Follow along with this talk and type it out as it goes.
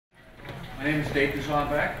My name is Dave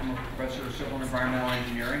Kazanbeck. I'm a professor of civil and environmental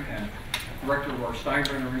engineering and director of our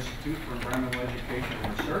Steinbrenner Institute for Environmental Education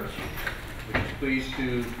and Research, which is pleased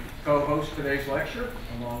to co-host today's lecture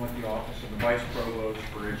along with the Office of the Vice Provost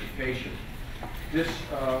for Education. This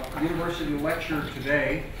university lecture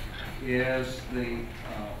today is the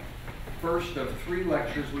first of 3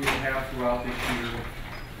 lectures we will have throughout this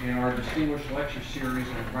year in our distinguished lecture series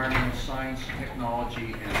on environmental science,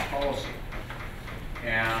 technology, and policy.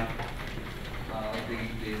 And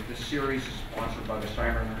this series is sponsored by the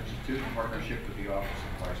Steinbrenner Institute in partnership with the Office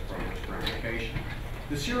of Vice Provost for Education.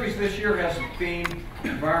 The series this year has the theme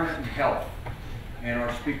Environment and Health. And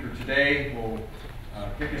our speaker today will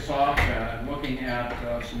kick us off looking at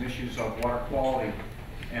some issues of water quality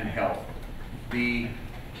and health. The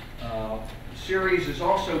series is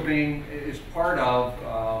also part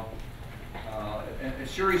of a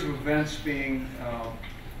series of events being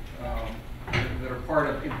that are part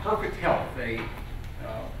of Imperfect Health,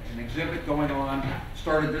 an exhibit going on,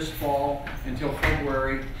 started this fall until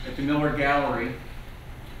February at the Miller Gallery,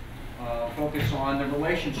 focus on the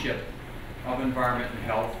relationship of environment and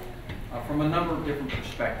health from a number of different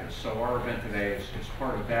perspectives. So our event today is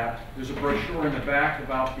part of that. There's a brochure in the back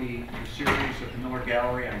about the series at the Miller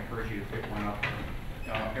Gallery. I encourage you to pick one up.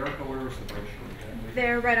 Erica, where is the brochure?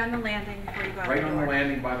 They're right on the landing before you go out. Right on the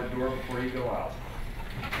landing by the door before you go out.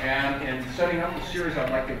 And in setting up the series,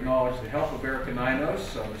 I'd like to acknowledge the help of Erica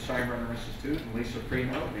Ninos of the Steinbrenner Institute and Lisa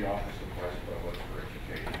Primo of the Office of Vice Provost for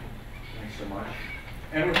Education. Thanks so much.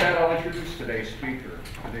 And with that, I'll introduce today's speaker.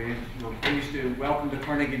 Today, we're pleased to welcome to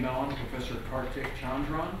Carnegie Mellon Professor Kartik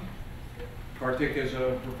Chandran. Kartik is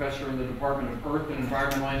a professor in the Department of Earth and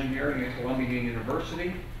Environmental Engineering at Columbia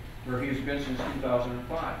University, where he has been since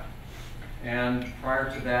 2005. And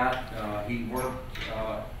prior to that, he worked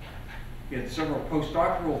he had several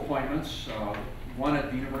postdoctoral appointments, one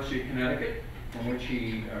at the University of Connecticut, from which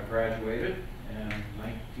he graduated in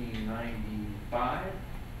 1995.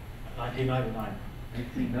 1999.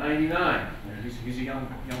 1999. He's a young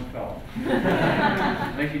fellow.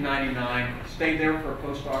 1999. Stayed there for a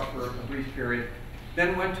postdoc for a brief period.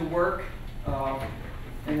 Then went to work for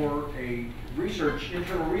a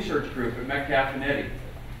internal research group at Metcalfe and Eddy,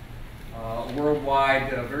 a worldwide,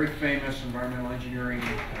 very famous environmental engineering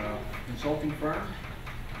consulting firm.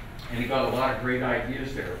 And he got a lot of great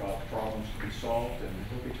ideas there about problems to be solved, and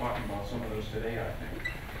he'll be talking about some of those today, I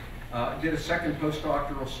think. Did a second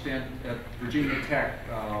postdoctoral stint at Virginia Tech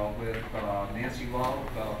with Nancy Love,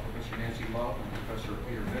 Professor Nancy Love and Professor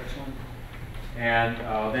Peter Dixon, and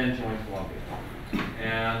then joined Columbia.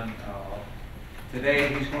 And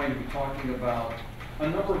today he's going to be talking about a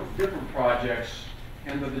number of different projects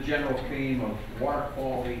under the general theme of water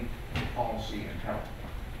quality, policy, and health.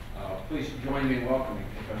 Please join me in welcoming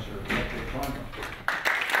Professor Kartik Chandran.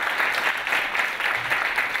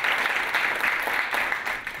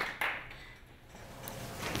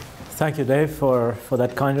 Thank you, Dave, for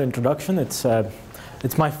that kind introduction. It's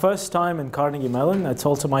my first time in Carnegie Mellon. It's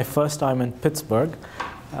also my first time in Pittsburgh.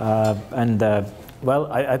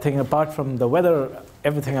 Well, I think apart from the weather,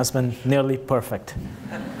 everything has been nearly perfect.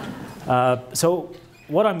 So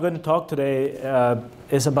what I'm going to talk today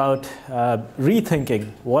is about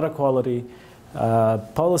rethinking water quality,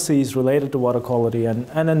 policies related to water quality,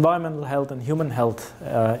 and environmental health and human health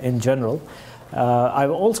in general.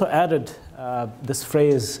 I've also added this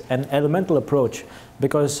phrase, an elemental approach,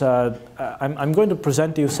 because I'm going to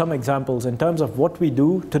present to you some examples in terms of what we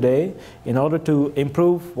do today in order to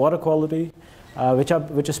improve water quality,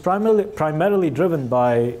 which is primarily driven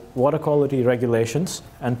by water quality regulations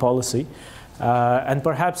and policy, and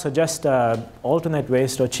perhaps suggest alternate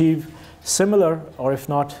ways to achieve similar, or if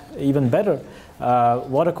not even better,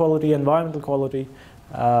 water quality, environmental quality,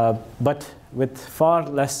 but with far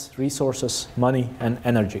less resources, money, and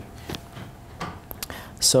energy.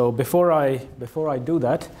 So before I do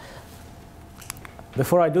that,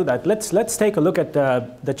 let's take a look at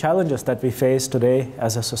the challenges that we face today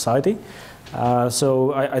as a society.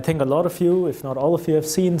 So I think a lot of you, if not all of you, have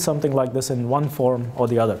seen something like this in one form or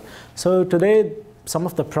the other. So today, some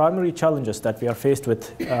of the primary challenges that we are faced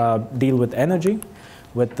with deal with energy,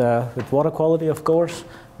 with water quality, of course,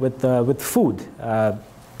 with food,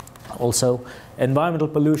 also environmental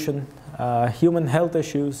pollution, human health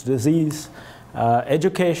issues, disease,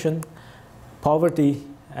 education, poverty,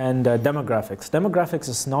 and demographics. Demographics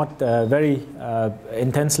is not very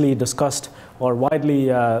intensely discussed or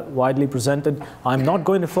widely presented. I'm not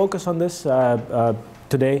going to focus on this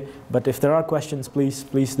today, but if there are questions,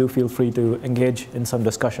 please do feel free to engage in some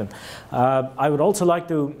discussion. I would also like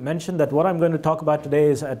to mention that what I'm going to talk about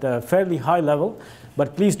today is at a fairly high level,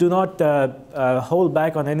 but please do not hold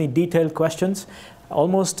back on any detailed questions.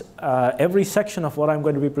 Almost every section of what I'm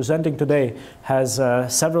going to be presenting today has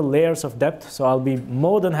several layers of depth, so I'll be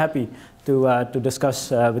more than happy to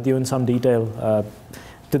discuss with you in some detail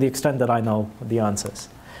to the extent that I know the answers.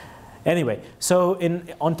 Anyway, so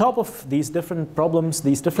on top of these different problems,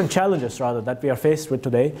 these different challenges rather, that we are faced with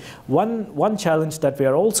today, one challenge that we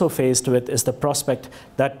are also faced with is the prospect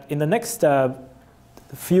that in the next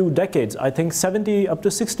few decades, I think up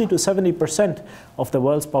to 60 to 70% of the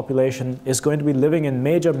world's population is going to be living in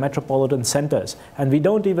major metropolitan centers. And we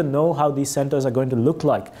don't even know how these centers are going to look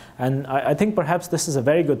like. And I think perhaps this is a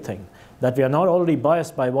very good thing, that we are not already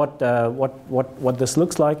biased by what this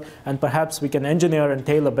looks like, and perhaps we can engineer and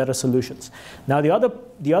tailor better solutions. Now,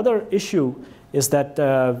 the other issue is that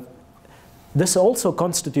this also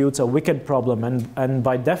constitutes a wicked problem, and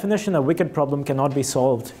by definition, a wicked problem cannot be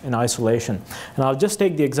solved in isolation. And I'll just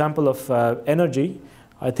take the example of energy.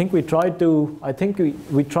 I think we tried to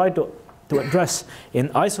address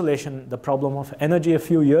in isolation the problem of energy a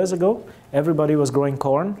few years ago. Everybody was growing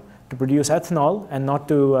corn to produce ethanol and not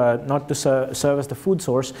to serve as the food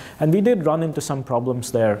source, and we did run into some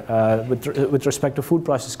problems there with respect to food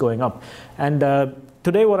prices going up. And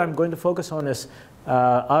today, what I'm going to focus on is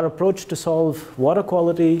our approach to solve water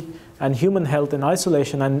quality and human health in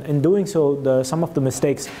isolation, and in doing so, some of the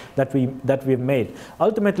mistakes that we've made.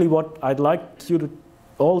 Ultimately, what I'd like you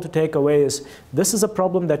all to take away is this is a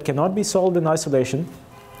problem that cannot be solved in isolation.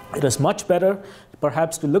 It is much better,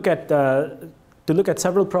 perhaps, to look at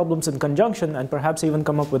several problems in conjunction and perhaps even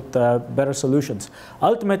come up with better solutions.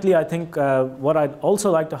 Ultimately, I think what I'd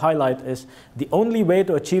also like to highlight is the only way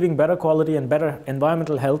to achieving better quality and better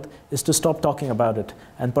environmental health is to stop talking about it,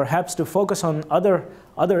 and perhaps to focus on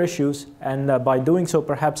other issues, and by doing so,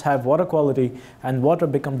 perhaps have water quality and water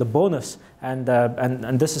become the bonus. And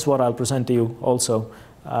this is what I'll present to you also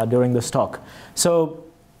during this talk. So,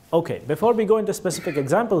 okay, before we go into specific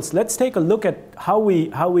examples, let's take a look at how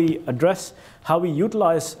we address, how we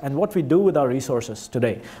utilize, and what we do with our resources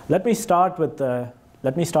today. Let me start with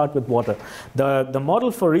water. The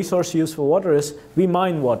model for resource use for water is we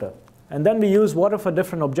mine water, and then we use water for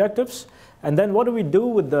different objectives. And then what do we do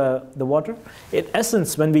with the water? In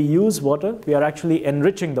essence, when we use water, we are actually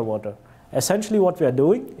enriching the water. Essentially, what we are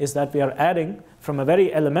doing is that we are adding, from a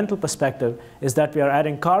very elemental perspective, is that we are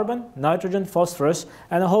adding carbon, nitrogen, phosphorus,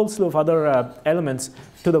 and a whole slew of other elements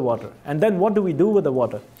to the water. And then what do we do with the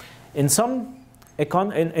water? In some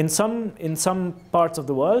parts of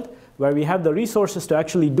the world where we have the resources to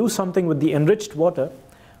actually do something with the enriched water,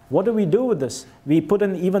 what do we do with this? We put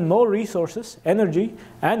in even more resources, energy,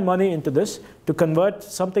 and money into this to convert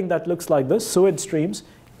something that looks like this, sewage streams,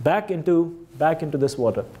 back into this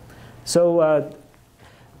water. So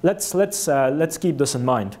let's keep this in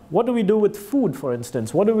mind. What do we do with food, for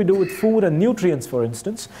instance? What do we do with food and nutrients, for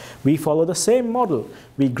instance? We follow the same model.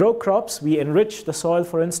 We grow crops, we enrich the soil,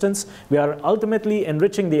 for instance. We are ultimately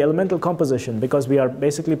enriching the elemental composition because we are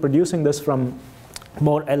basically producing this from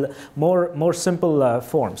more simple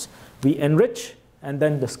forms. We enrich and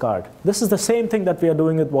then discard. This is the same thing that we are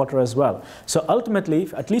doing with water as well. So ultimately,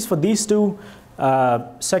 at least for these two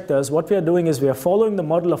sectors, what we are doing is we are following the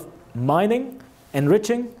model of mining,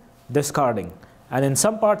 enriching, discarding. And in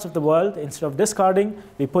some parts of the world, instead of discarding,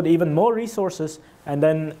 we put even more resources, and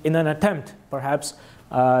then in an attempt, perhaps,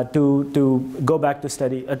 to go back to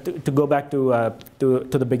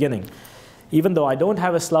the beginning. Even though I don't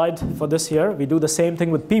have a slide for this here, we do the same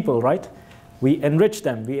thing with people, right? We enrich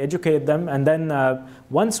them, we educate them, and then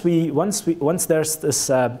once there's this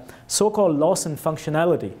so-called loss in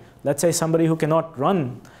functionality, let's say somebody who cannot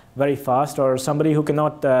run very fast, or somebody who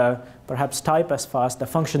cannot perhaps type as fast, the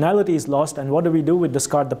functionality is lost, and what do? We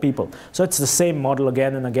discard the people. So it's the same model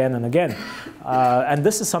again and again and again. And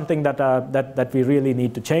this is something that we really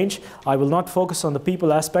need to change. I will not focus on the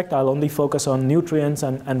people aspect, I'll only focus on nutrients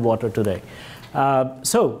and water today.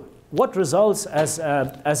 So what results by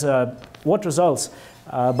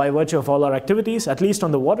virtue of all our activities? At least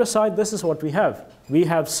on the water side, this is what we have. We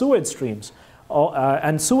have sewage streams.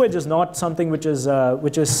 And sewage is not something which is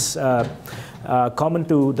common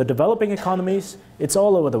to the developing economies. It's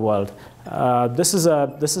all over the world. This is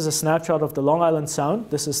a snapshot of the Long Island Sound.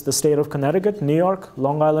 This is the state of Connecticut, New York,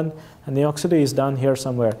 Long Island, and New York City is down here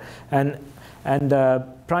somewhere. And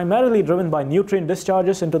primarily driven by nutrient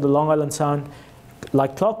discharges into the Long Island Sound,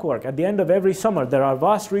 like clockwork. At the end of every summer, there are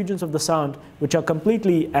vast regions of the Sound which are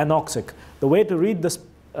completely anoxic. The way to read this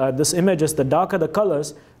image is the darker the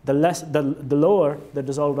colors, the lower the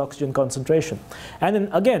dissolved oxygen concentration. And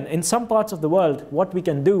again, in some parts of the world, what we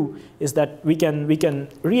can do is that we can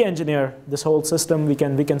re-engineer this whole system. We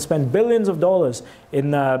can spend billions of dollars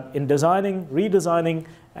in designing, redesigning,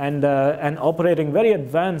 and operating very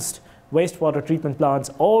advanced wastewater treatment plants,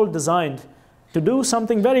 all designed to do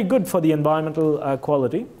something very good for the environmental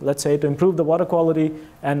quality, let's say to improve the water quality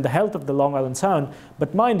and the health of the Long Island Sound.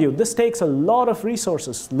 But mind you, this takes a lot of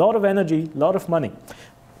resources, a lot of energy, a lot of money.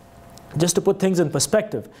 Just to put things in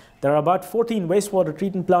perspective, there are about 14 wastewater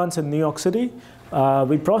treatment plants in New York City.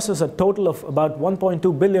 We process a total of about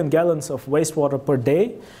 1.2 billion gallons of wastewater per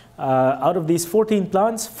day. Out of these 14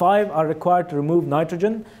 plants, 5 are required to remove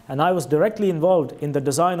nitrogen, and I was directly involved in the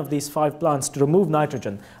design of these 5 plants to remove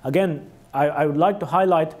nitrogen. Again, I would like to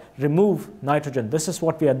highlight remove nitrogen. This is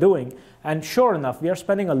what we are doing. And sure enough, we are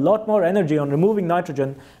spending a lot more energy on removing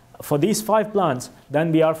nitrogen for these 5 plants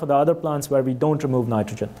than we are for the other plants where we don't remove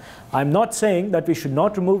nitrogen. I'm not saying that we should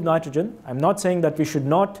not remove nitrogen. I'm not saying that we should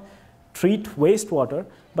not treat wastewater.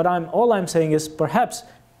 But all I'm saying is perhaps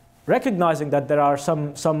recognizing that there are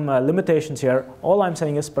some limitations here, all I'm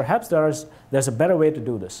saying is perhaps there's a better way to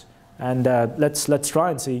do this. And let's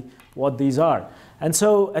try and see what these are. And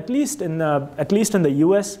so at least in the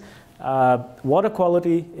US, water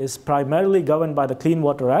quality is primarily governed by the Clean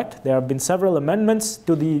Water Act. There have been several amendments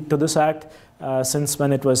to this act since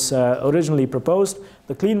when it was originally proposed.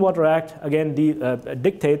 The Clean Water Act, again,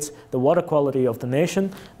 dictates the water quality of the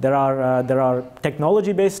nation. There are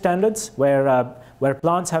technology-based standards where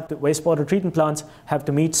wastewater treatment plants have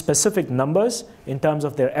to meet specific numbers in terms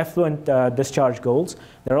of their effluent discharge goals.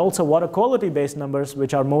 There are also water quality-based numbers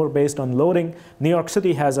which are more based on loading. New York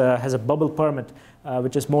City has a bubble permit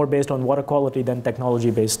which is more based on water quality than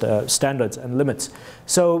technology-based standards and limits.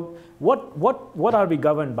 So what are we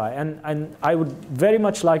governed by? And I would very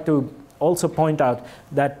much like to also point out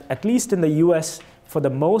that at least in the US, for the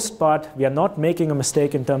most part, we are not making a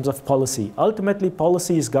mistake in terms of policy. Ultimately,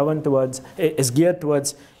 policy is geared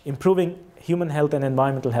towards improving human health and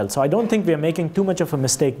environmental health. So I don't think we are making too much of a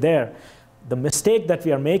mistake there. The mistake that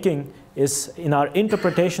we are making is in our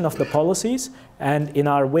interpretation of the policies and in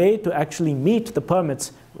our way to actually meet the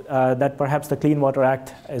permits that perhaps the Clean Water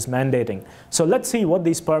Act is mandating. So let's see what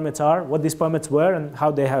these permits are, what these permits were, and how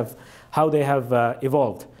they have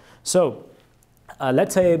evolved. So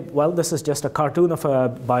let's say, well, this is just a cartoon of a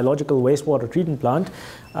biological wastewater treatment plant.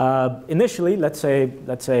 Initially, let's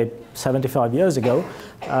say 75 years ago,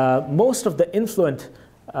 most of the influent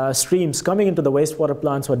streams coming into the wastewater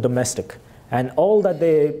plants were domestic. And all that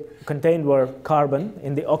they contained were carbon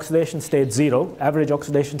in the oxidation state 0, average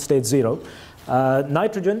oxidation state 0,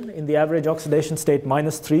 nitrogen in the average oxidation state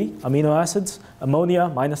 -3 amino acids,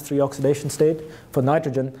 ammonia -3 oxidation state for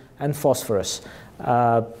nitrogen, and phosphorus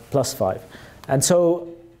 +5. And so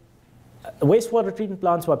wastewater treatment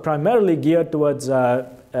plants were primarily geared towards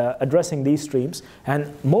addressing these streams, and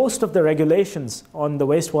most of the regulations on the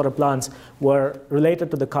wastewater plants were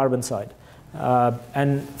related to the carbon side.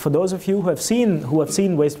 And for those of you who have seen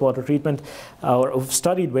wastewater treatment or who've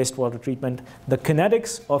studied wastewater treatment, the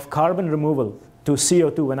kinetics of carbon removal to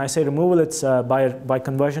CO2, when I say removal, it's by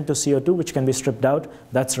conversion to CO2, which can be stripped out.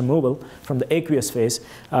 That's removal from the aqueous phase.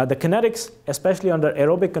 The kinetics, especially under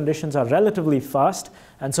aerobic conditions, are relatively fast.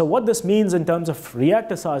 And so what this means in terms of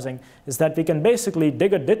reactor sizing is that we can basically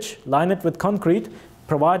dig a ditch, line it with concrete,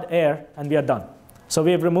 provide air, and we are done. So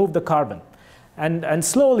we have removed the carbon. And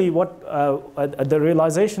slowly, the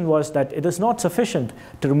realization was that it is not sufficient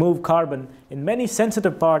to remove carbon in many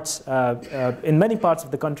sensitive parts, in many parts of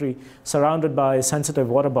the country surrounded by sensitive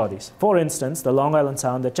water bodies. For instance, the Long Island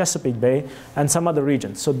Sound, the Chesapeake Bay, and some other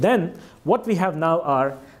regions. So then, what we have now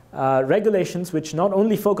are regulations which not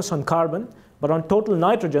only focus on carbon, but on total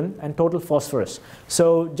nitrogen and total phosphorus.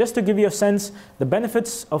 So just to give you a sense, the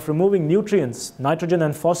benefits of removing nutrients, nitrogen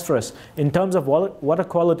and phosphorus, in terms of water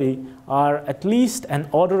quality are at least an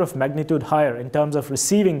order of magnitude higher in terms of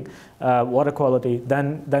receiving water quality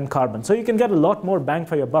than carbon. So you can get a lot more bang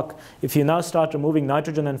for your buck if you now start removing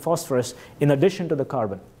nitrogen and phosphorus in addition to the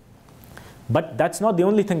carbon. But that's not the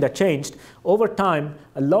only thing that changed. Over time,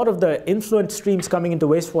 a lot of the influent streams coming into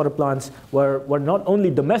wastewater plants were not only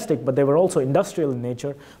domestic, but they were also industrial in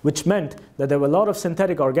nature, which meant that there were a lot of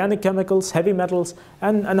synthetic organic chemicals, heavy metals,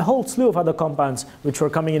 and a whole slew of other compounds which were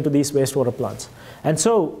coming into these wastewater plants. And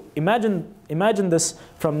so imagine this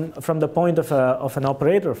from the point of an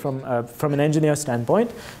operator, from an engineer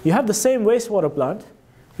standpoint. You have the same wastewater plant.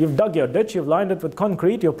 You've dug your ditch, you've lined it with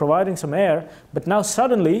concrete, you're providing some air, but now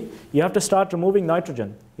suddenly you have to start removing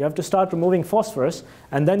nitrogen. You have to start removing phosphorus,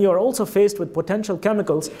 and then you're also faced with potential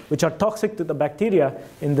chemicals which are toxic to the bacteria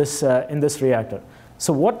in this reactor.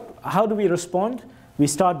 So how do we respond? We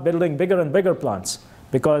start building bigger and bigger plants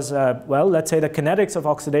because, well, let's say the kinetics of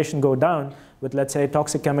oxidation go down with, let's say,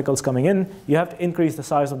 toxic chemicals coming in. You have to increase the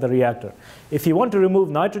size of the reactor. If you want to remove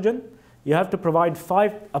nitrogen, you have to provide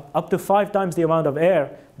up to 5 times the amount of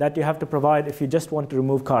air that you have to provide if you just want to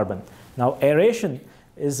remove carbon. Now, aeration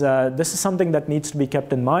this is something that needs to be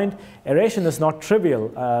kept in mind. Aeration is not trivial.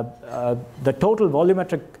 The total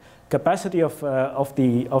volumetric capacity of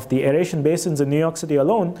the aeration basins in New York City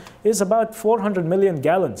alone is about 400 million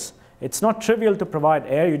gallons. It's not trivial to provide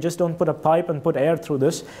air. You just don't put a pipe and put air through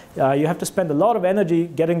this. You have to spend a lot of energy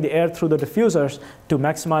getting the air through the diffusers to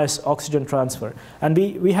maximize oxygen transfer. And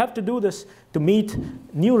we have to do this to meet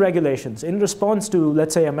new regulations in response to,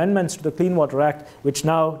 let's say, amendments to the Clean Water Act, which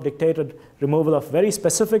now dictated removal of very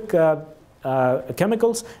specific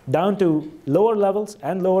chemicals down to lower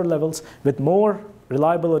levels with more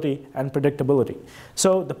reliability and predictability.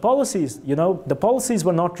 So the policies, the policies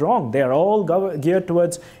were not wrong. They are all geared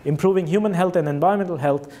towards improving human health and environmental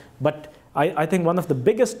health. But I think one of the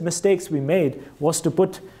biggest mistakes we made was to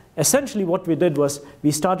put, essentially what we did was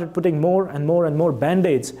we started putting more and more and more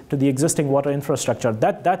band-aids to the existing water infrastructure.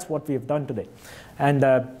 That's what we have done today. And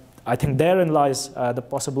I think therein lies the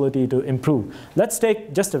possibility to improve. Let's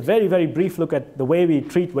take just a very, very brief look at the way we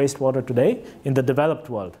treat wastewater today in the developed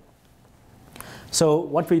world. So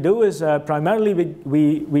what we do is primarily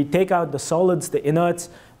we take out the solids, the inerts,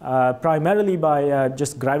 primarily by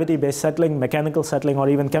just gravity-based settling, mechanical settling, or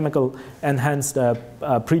even chemical-enhanced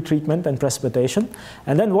pretreatment and precipitation.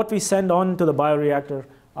 And then what we send on to the bioreactor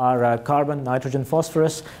are carbon, nitrogen,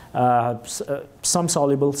 phosphorus, some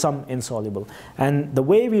soluble, some insoluble. And the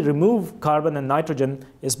way we remove carbon and nitrogen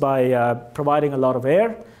is by providing a lot of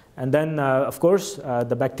air. And then, of course,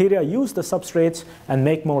 the bacteria use the substrates and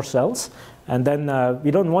make more cells. And then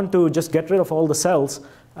we don't want to just get rid of all the cells,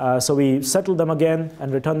 so we settle them again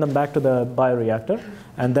and return them back to the bioreactor.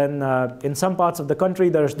 And then in some parts of the country,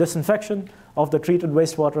 there's disinfection of the treated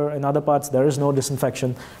wastewater. In other parts, there is no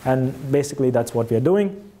disinfection. And basically, that's what we are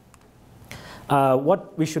doing.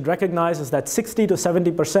 What we should recognize is that 60 to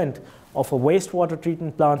 70% of a wastewater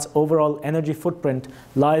treatment plant's overall energy footprint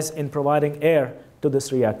lies in providing air to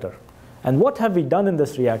this reactor. And what have we done in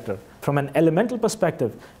this reactor? From an elemental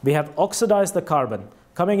perspective, we have oxidized the carbon,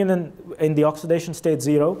 coming in the oxidation state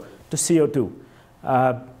 0 to CO2.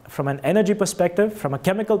 From an energy perspective, from a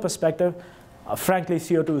chemical perspective, frankly,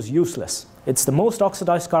 CO2 is useless. It's the most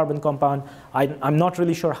oxidized carbon compound. I'm not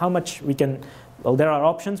really sure how much we can, well, there are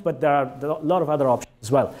options, but there are a lot of other options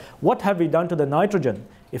as well. What have we done to the nitrogen?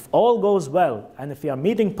 If all goes well, and if we are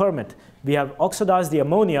meeting permit, we have oxidized the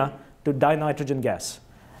ammonia to dinitrogen gas.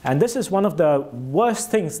 And this is one of the worst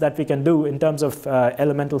things that we can do in terms of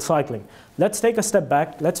elemental cycling. Let's take a step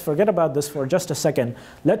back. Let's forget about this for just a second.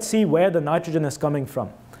 Let's see where the nitrogen is coming from.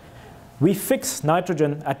 We fix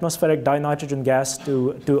nitrogen, atmospheric dinitrogen gas,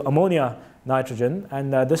 to ammonia nitrogen.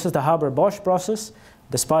 And this is the Haber-Bosch process.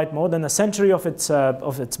 Despite more than a century of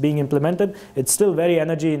its being implemented, it's still very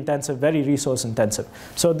energy intensive, very resource intensive.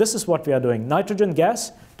 So this is what we are doing. Nitrogen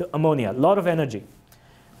gas to ammonia, a lot of energy.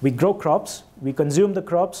 We grow crops, we consume the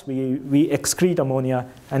crops, we excrete ammonia,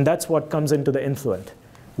 and that's what comes into the influent.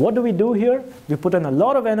 What do we do here? We put in a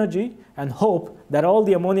lot of energy and hope that all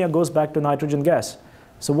the ammonia goes back to nitrogen gas.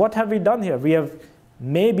 So what have we done here? We have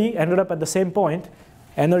maybe ended up at the same point,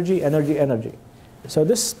 energy, energy, energy. So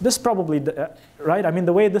this probably, right? I mean,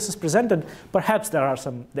 the way this is presented, perhaps there are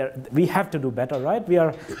we have to do better, right? We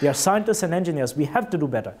are scientists and engineers. We have to do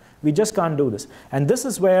better. We just can't do this. And this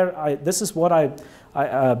is where this is what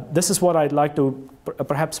I'd like to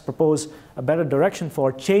perhaps propose a better direction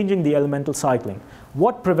for changing the elemental cycling.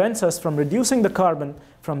 What prevents us from reducing the carbon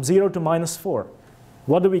from 0 to -4?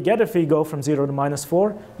 What do we get if we go from 0 to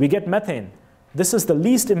 -4? We get methane. This is the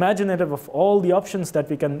least imaginative of all the options that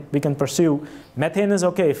we can pursue. Methane is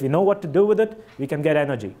okay. If we know what to do with it, we can get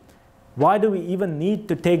energy. Why do we even need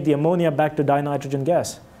to take the ammonia back to dinitrogen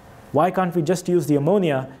gas? Why can't we just use the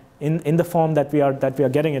ammonia in the form that we are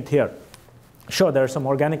getting it here? Sure, there's some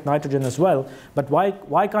organic nitrogen as well, but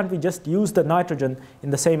why can't we just use the nitrogen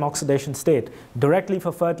in the same oxidation state directly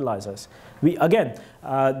for fertilizers? Again,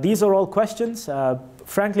 these are all questions.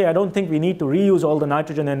 Frankly, I don't think we need to reuse all the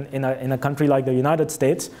nitrogen in a country like the United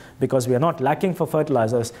States because we are not lacking for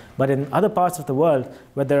fertilizers. But in other parts of the world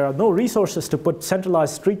where there are no resources to put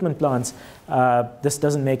centralized treatment plants, this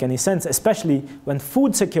doesn't make any sense, especially when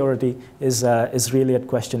food security is really at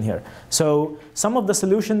question here. So some of the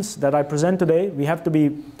solutions that I present today, we have to be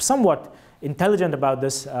somewhat intelligent about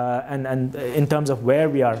this and in terms of where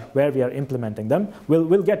we are implementing them.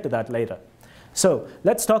 We'll get to that later. So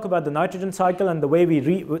let's talk about the nitrogen cycle and the way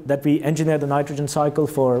that we engineer the nitrogen cycle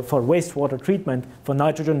for wastewater treatment for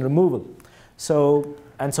nitrogen removal. So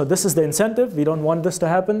this is the incentive. We don't want this to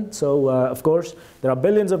happen. So of course, there are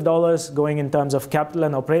billions of dollars going in terms of capital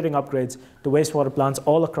and operating upgrades to wastewater plants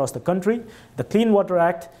all across the country. The Clean Water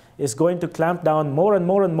Act is going to clamp down more and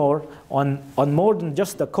more and more on more than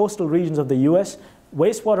just the coastal regions of the US.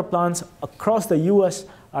 Wastewater plants across the US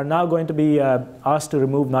are now going to be asked to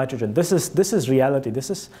remove nitrogen. This is reality.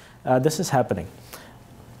 This is happening.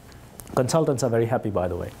 Consultants are very happy, by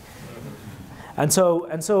the way. And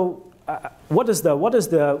so what is the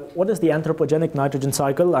anthropogenic nitrogen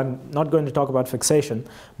cycle? I'm not going to talk about fixation,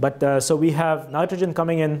 but so we have nitrogen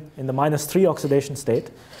coming in the -3 oxidation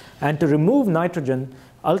state, and to remove nitrogen,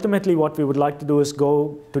 ultimately what we would like to do is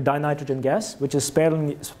go to dinitrogen gas, which is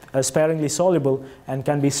sparingly soluble and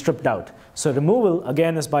can be stripped out. So removal,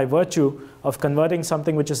 again, is by virtue of converting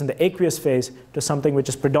something which is in the aqueous phase to something which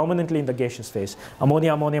is predominantly in the gaseous phase.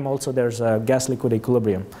 Ammonia, ammonium, also there's a gas-liquid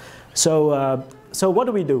equilibrium. So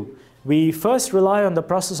what do? We first rely on the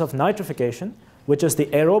process of nitrification, which is the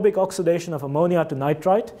aerobic oxidation of ammonia to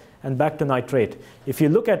nitrite and back to nitrate. If you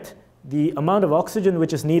look at the amount of oxygen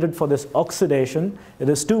which is needed for this oxidation, it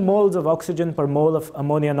is 2 moles of oxygen per mole of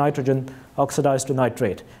ammonia nitrogen oxidized to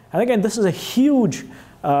nitrate. And again, this is a huge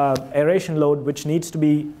aeration load which needs to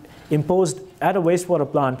be imposed at a wastewater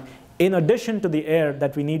plant in addition to the air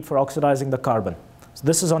that we need for oxidizing the carbon. So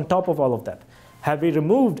this is on top of all of that. Have we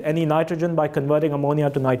removed any nitrogen by converting ammonia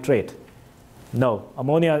to nitrate? No.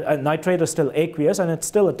 Nitrate is still aqueous and it's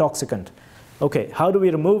still a toxicant. Okay, how do we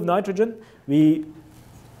remove nitrogen? We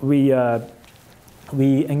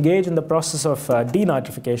engage in the process of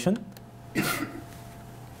denitrification.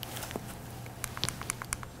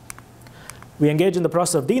 We engage in the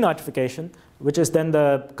process of denitrification, which is then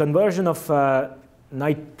the conversion of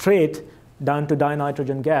nitrate down to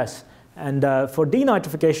dinitrogen gas. And for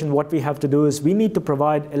denitrification, what we have to do is we need to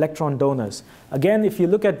provide electron donors. Again, if you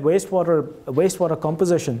look at wastewater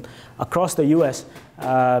composition across the US,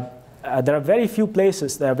 there are very few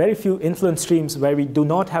places, there are very few influence streams where we do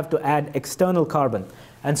not have to add external carbon.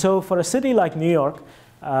 And so for a city like New York,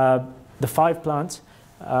 the 5 plants,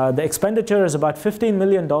 the expenditure is about $15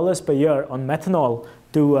 million per year on methanol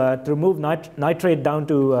to remove nitrate down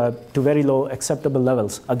to very low acceptable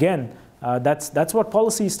levels. Again, that's what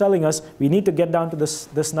policy is telling us. We need to get down to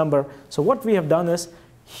this number. So what we have done is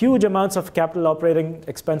huge amounts of capital operating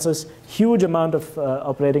expenses, huge amount of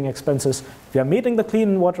operating expenses. We are meeting the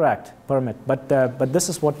Clean Water Act permit, but this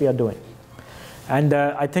is what we are doing. And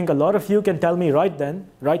I think a lot of you can tell me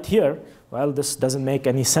right here, well, this doesn't make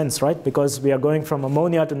any sense, right? Because we are going from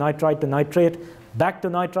ammonia to nitrate, back to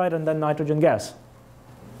nitrite, and then nitrogen gas.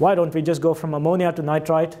 Why don't we just go from ammonia to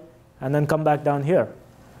nitrite and then come back down here,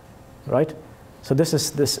 right? So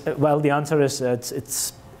well, the answer is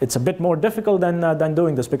it's a bit more difficult than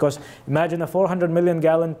doing this, because imagine a 400 million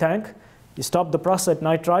gallon tank. You stop the process at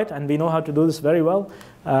nitrite, and we know how to do this very well,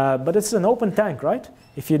 but it's an open tank, right?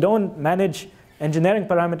 If you don't manage engineering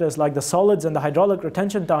parameters like the solids and the hydraulic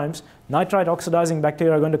retention times, nitrite oxidizing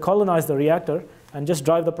bacteria are going to colonize the reactor and just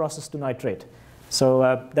drive the process to nitrate. So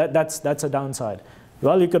that's a downside.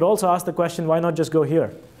 Well, you could also ask the question, why not just go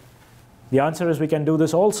here? The answer is we can do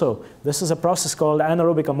this also. This is a process called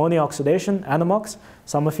anaerobic ammonia oxidation, ANAMOX.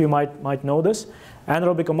 Some of you might know this.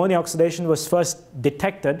 Anaerobic ammonia oxidation was first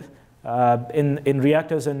detected in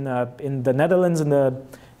reactors in the Netherlands in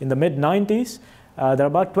the mid-90s. There are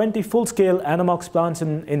about 20 full-scale ANAMOX plants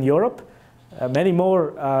in Europe, many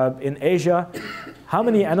more in Asia. How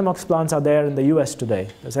many ANAMOX plants are there in the US today?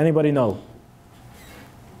 Does anybody know?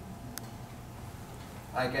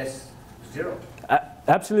 I guess 0.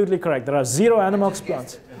 Absolutely correct. There are 0 ANAMOX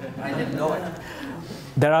plants. I didn't know it.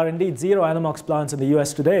 There are indeed 0 ANAMOX plants in the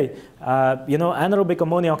US today. Anaerobic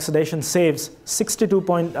ammonia oxidation saves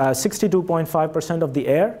 62.5% of the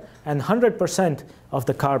air and 100% of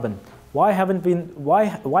the carbon. Why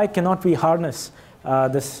cannot we harness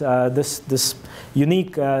this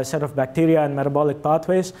unique set of bacteria and metabolic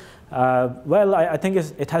pathways? Well, I think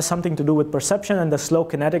it has something to do with perception and the slow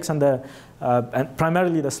kinetics and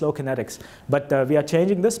primarily the slow kinetics. But we are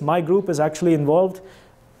changing this. My group is actually involved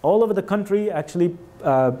all over the country, actually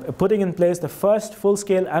putting in place the first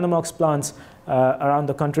full-scale ANAMOX plants around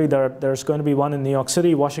the country. There's going to be one in New York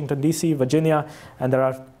City, Washington, D.C., Virginia, and there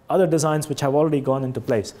are other designs which have already gone into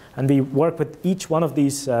place. And we work with each one of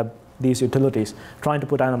these utilities, trying to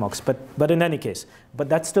put ANAMOX. But in any case, but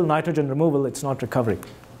that's still nitrogen removal, it's not recovery.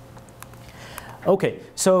 Okay,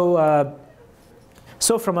 so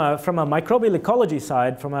So from a microbial ecology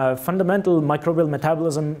side, from a fundamental microbial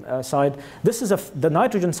metabolism side, this is the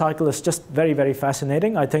nitrogen cycle is just very, very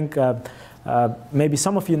fascinating. I think maybe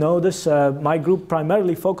some of you know this. My group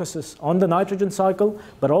primarily focuses on the nitrogen cycle,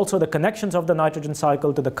 but also the connections of the nitrogen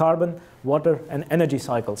cycle to the carbon, water, and energy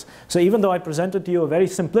cycles. So even though I presented to you a very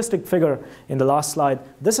simplistic figure in the last slide,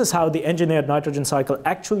 this is how the engineered nitrogen cycle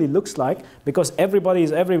actually looks like, because everybody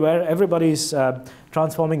is everywhere, everybody's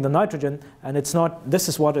transforming the nitrogen, and it's not, this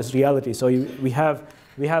is what is reality. So we have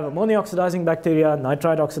ammonia oxidizing bacteria,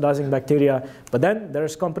 nitrite oxidizing bacteria, but then there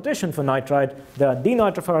is competition for nitrite. There are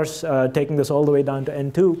denitrifiers taking this all the way down to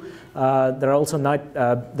N2.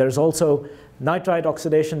 There's also nitrite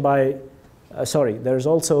oxidation by, there's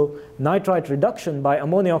also nitrite reduction by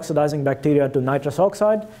ammonia oxidizing bacteria to nitrous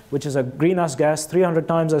oxide, which is a greenhouse gas 300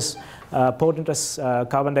 times as potent as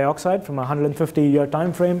carbon dioxide from a 150-year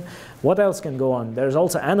time frame. What else can go on? There's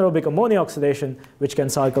also anaerobic ammonia oxidation, which can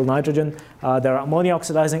cycle nitrogen. There are ammonia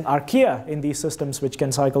oxidizing archaea in these systems, which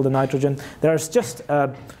can cycle the nitrogen. There's just,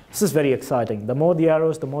 this is very exciting. The more the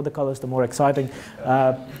arrows, the more the colors, the more exciting.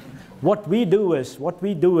 What we do is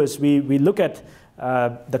we look at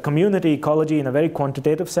the community ecology in a very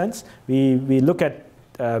quantitative sense. We look at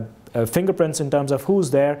fingerprints in terms of who's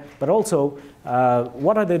there, but also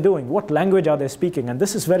what are they doing, what language are they speaking. And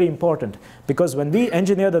this is very important, because when we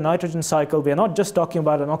engineer the nitrogen cycle, we are not just talking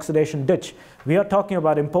about an oxidation ditch. We are talking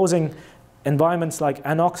about imposing environments like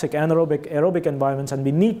anoxic, anaerobic, aerobic environments, and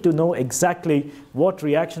we need to know exactly what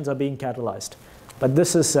reactions are being catalyzed. But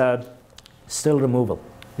this is still removal.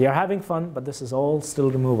 We are having fun, but this is all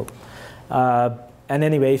still removal. And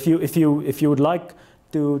anyway, if you would like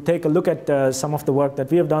to take a look at some of the work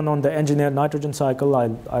that we have done on the engineered nitrogen cycle,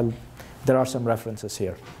 there are some references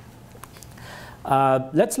here.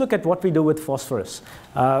 Let's look at what we do with phosphorus.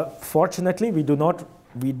 Fortunately, we do not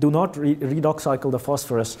redox cycle the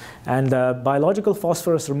phosphorus, and biological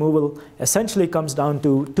phosphorus removal essentially comes down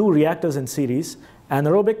to two reactors in series: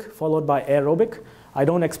 anaerobic followed by aerobic. I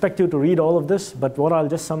don't expect you to read all of this, but what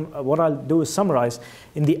I'll do is summarize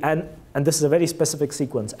in the and this is a very specific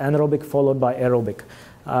sequence: anaerobic followed by aerobic.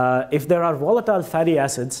 If there are volatile fatty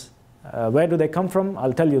acids, where do they come from?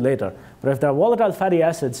 I'll tell you later. But if there are volatile fatty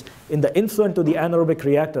acids in the influent to the anaerobic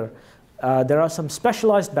reactor, there are some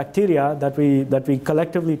specialized bacteria that we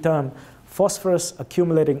collectively term phosphorus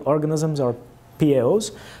accumulating organisms, or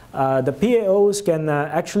PAOs. The PAOs can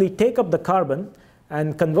actually take up the carbon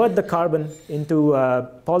and convert the carbon into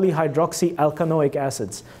polyhydroxyalkanoic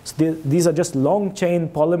acids. So these are just long chain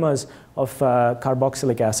polymers of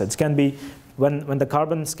carboxylic acids. Can be when the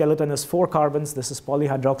carbon skeleton is 4 carbons, this is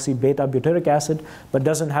polyhydroxy beta butyric acid, but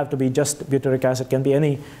doesn't have to be just butyric acid, can be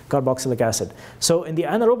any carboxylic acid. So in the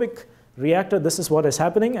anaerobic reactor, this is what is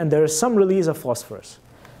happening, and there is some release of phosphorus.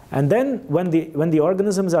 And then when the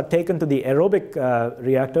organisms are taken to the aerobic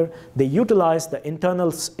reactor, they utilize the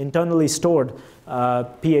internally stored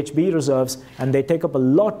PHB reserves, and they take up a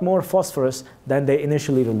lot more phosphorus than they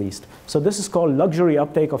initially released. So this is called luxury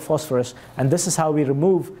uptake of phosphorus, and this is how we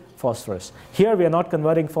remove phosphorus. Here we are not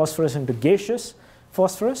converting phosphorus into gaseous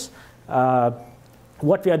phosphorus.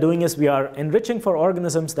 What we are doing is we are enriching for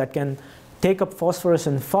organisms that can take up phosphorus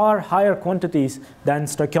in far higher quantities than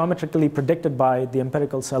stoichiometrically predicted by the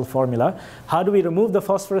empirical cell formula. How do we remove the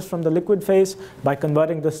phosphorus from the liquid phase? By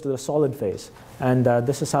converting this to the solid phase. And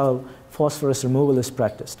this is how phosphorus removal is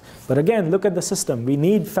practiced. But again, look at the system. We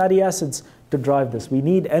need fatty acids to drive this. We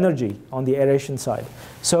need energy on the aeration side.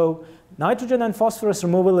 So nitrogen and phosphorus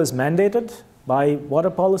removal is mandated by water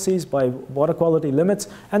policies, by water quality limits,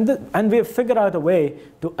 and we have figured out a way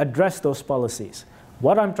to address those policies.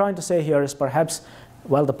 What I'm trying to say here is perhaps,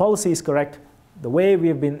 while the policy is correct, the way we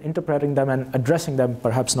have been interpreting them and addressing them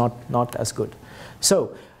perhaps not as good.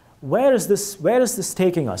 So where is this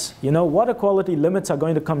taking us? You know, water quality limits are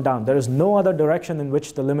going to come down. There is no other direction in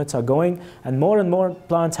which the limits are going, and more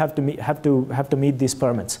plants have to meet these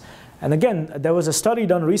permits. And again, there was a study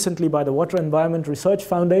done recently by the Water Environment Research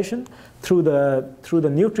Foundation through the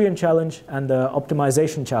Nutrient Challenge and the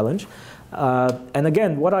Optimization Challenge. And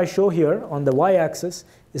again, what I show here on the y-axis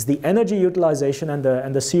is the energy utilization and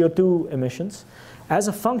the CO2 emissions as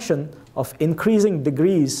a function of increasing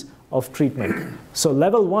degrees of treatment. So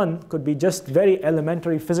level 1 could be just very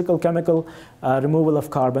elementary physical chemical removal of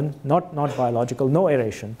carbon, not biological, no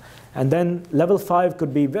aeration. And then level 5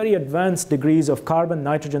 could be very advanced degrees of carbon,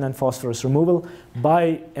 nitrogen, and phosphorus removal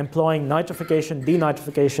by employing nitrification,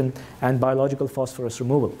 denitrification, and biological phosphorus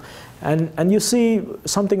removal. And you see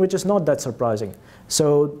something which is not that surprising.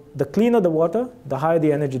 So the cleaner the water, the higher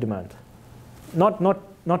the energy demand.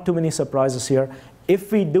 Not too many surprises here.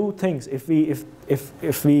 if we do things, if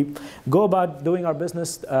we go about doing our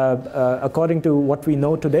business according to what we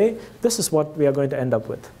know today, this is what we are going to end up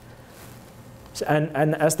with.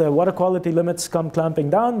 And as the water quality limits come clamping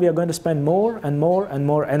down, we are going to spend more and more and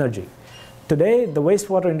more energy. Today, the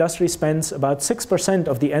wastewater industry spends about 6%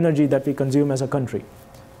 of the energy that we consume as a country.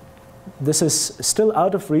 This is still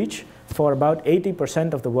out of reach for about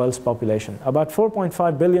 80% of the world's population. About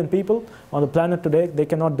 4.5 billion people on the planet today, they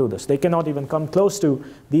cannot do this. They cannot even come close to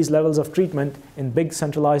these levels of treatment in big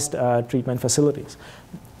centralized treatment facilities.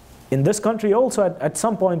 In this country also, at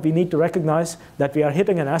some point, we need to recognize that we are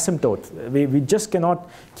hitting an asymptote. We just cannot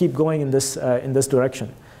keep going in this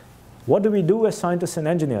direction. What do we do as scientists and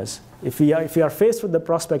engineers? If we are faced with the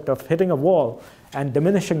prospect of hitting a wall and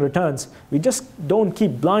diminishing returns, we just don't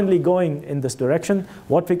keep blindly going in this direction.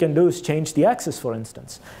 What we can do is change the axis, for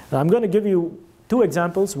instance. Now, I'm going to give you two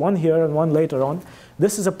examples, one here and one later on.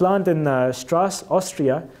 This is a plant in Strasse,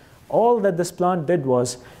 Austria. All that this plant did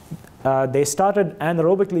was they started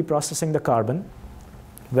anaerobically processing the carbon,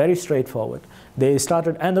 very straightforward. They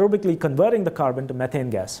started anaerobically converting the carbon to methane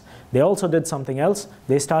gas. They also did something else.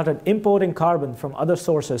 They started importing carbon from other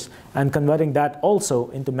sources and converting that also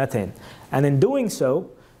into methane. And in doing so,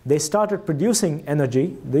 they started producing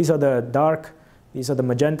energy. These are the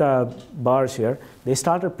magenta bars here. They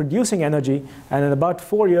started producing energy, and in about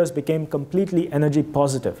 4 years became completely energy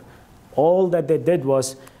positive. All that they did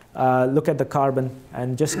was look at the carbon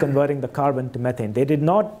and just converting the carbon to methane. They did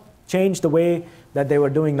not change the way that they were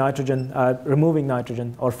doing nitrogen, removing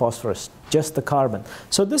nitrogen or phosphorus, just the carbon.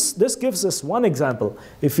 So this gives us one example.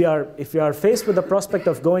 If you are faced with the prospect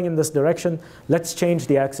of going in this direction, let's change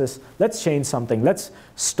the axis, let's change something. Let's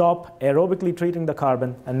stop aerobically treating the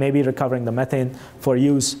carbon and maybe recovering the methane for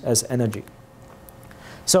use as energy.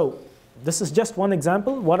 So this is just one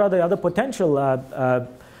example. What are the other potential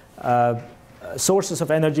sources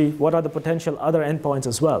of energy? What are the potential other endpoints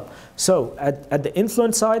as well? So at the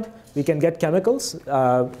influence side, we can get chemicals.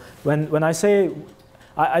 When I say,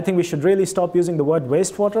 I think we should really stop using the word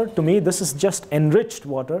wastewater. To me, this is just enriched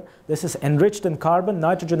water. This is enriched in carbon,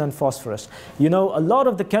 nitrogen, and phosphorus. You know, a lot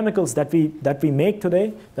of the chemicals that we make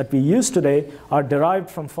today, that we use today, are derived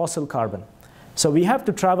from fossil carbon. So we have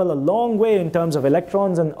to travel a long way in terms of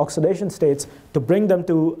electrons and oxidation states to bring them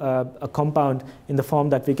to a compound in the form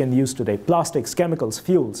that we can use today. Plastics, chemicals,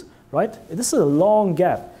 fuels, right? This is a long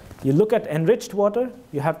gap. You look at enriched water,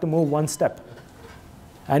 you have to move one step.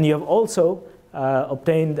 And you have also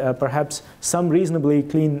obtained perhaps some reasonably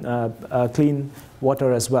clean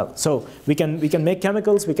water as well. So we can make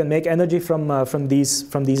chemicals, we can make energy from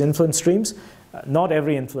these influence streams. Not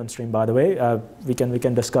every influence stream, by the way. We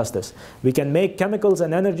can discuss this. We can make chemicals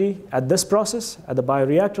and energy at this process, at the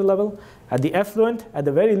bioreactor level. At the effluent, at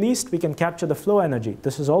the very least, we can capture the flow energy.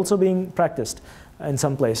 This is also being practiced in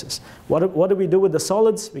some places. What do we do with the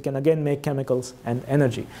solids? We can again make chemicals and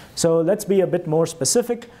energy. So let's be a bit more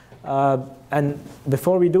specific. And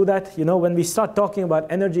before we do that, you know, when we start talking about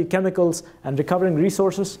energy, chemicals, and recovering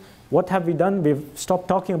resources, what have we done? We've stopped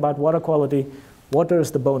talking about water quality. Water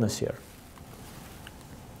is the bonus here.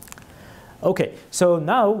 Okay, so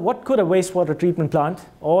now what could a wastewater treatment plant,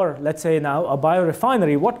 or let's say now a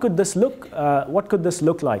biorefinery, what could this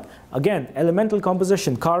look like? Again, elemental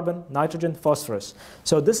composition: carbon, nitrogen, phosphorus.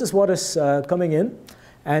 So this is what is coming in,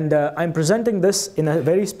 and I'm presenting this in a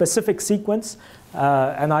very specific sequence,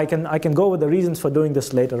 and I can go with the reasons for doing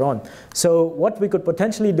this later on. So what we could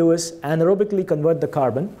potentially do is anaerobically convert the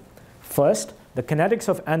carbon first. The kinetics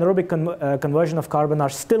of anaerobic conversion of carbon are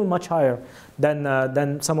still much higher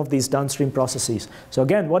than some of these downstream processes. So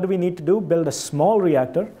again, what do we need to do? Build a small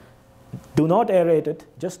reactor. Do not aerate it.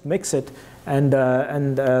 Just mix it, and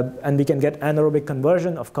we can get anaerobic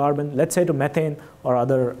conversion of carbon, let's say to methane or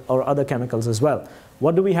other chemicals as well.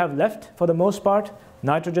 What do we have left for the most part?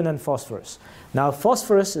 Nitrogen and phosphorus. Now,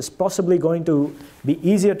 phosphorus is possibly going to be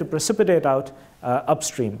easier to precipitate out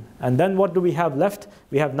upstream. And then what do we have left?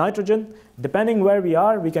 We have nitrogen. Depending where we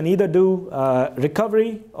are, we can either do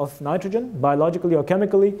recovery of nitrogen, biologically or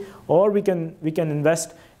chemically, or we can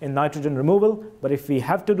invest in nitrogen removal. But if we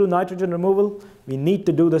have to do nitrogen removal, we need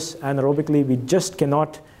to do this anaerobically. We just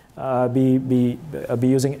cannot be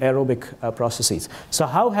using aerobic processes. So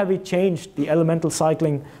how have we changed the elemental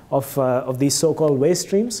cycling of these so-called waste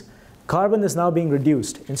streams? Carbon is now being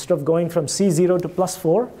reduced. Instead of going from C0 to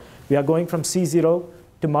 +4, we are going from C0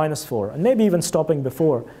 to -4, and maybe even stopping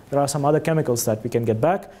before. There are some other chemicals that we can get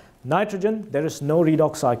back. Nitrogen, there is no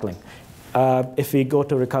redox cycling if we go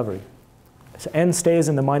to recovery. So N stays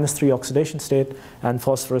in the -3 oxidation state, and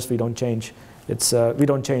phosphorus we don't change We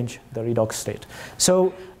don't change the redox state.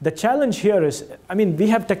 So the challenge here is, I mean, we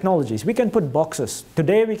have technologies. We can put boxes.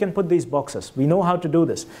 Today we can put these boxes. We know how to do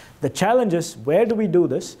this. The challenge is, where do we do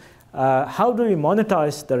this? How do we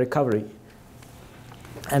monetize the recovery?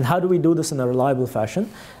 And how do we do this in a reliable fashion?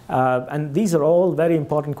 And these are all very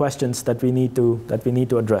important questions that we need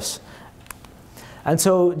to address. And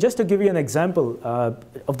so just to give you an example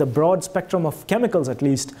of the broad spectrum of chemicals, at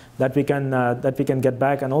least, that we can get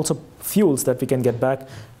back, and also fuels that we can get back.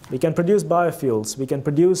 We can produce biofuels. We can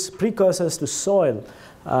produce precursors to soil.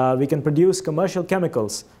 We can produce commercial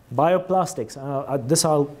chemicals, bioplastics. This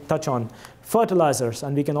I'll touch on. Fertilizers,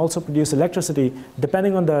 and we can also produce electricity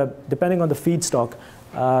depending on the feedstock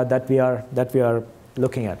that we are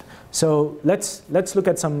looking at. So let's look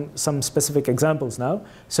at some specific examples now.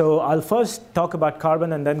 So I'll first talk about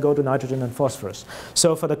carbon and then go to nitrogen and phosphorus.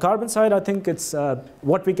 So for the carbon side, I think it's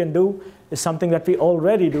what we can do is something that we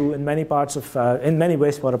already do in many parts of in many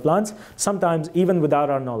wastewater plants, sometimes even without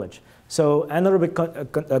our knowledge. So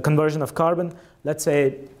anaerobic conversion of carbon, let's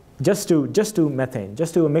say just to methane,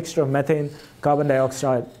 just to a mixture of methane, carbon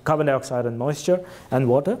dioxide and moisture and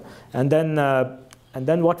water, and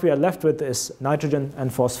then what we are left with is nitrogen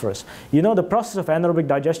and phosphorus. You know, the process of anaerobic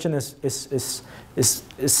digestion is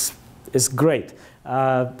great.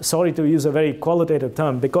 Sorry to use a very qualitative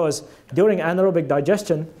term, because during anaerobic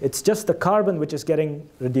digestion, it's just the carbon which is getting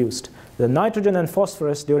reduced. The nitrogen and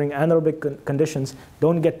phosphorus during anaerobic conditions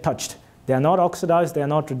don't get touched. They are not oxidized, they are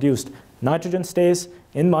not reduced. Nitrogen stays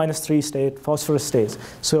in -3 state, phosphorus stays.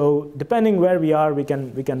 So depending where we are, we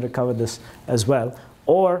can recover this as well.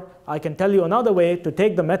 Or I can tell you another way to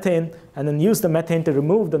take the methane and then use the methane to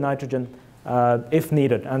remove the nitrogen if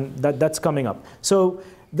needed, and that's coming up. So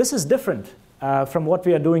this is different from what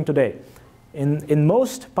we are doing today. In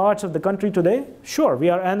most parts of the country today, sure,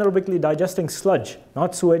 we are anaerobically digesting sludge,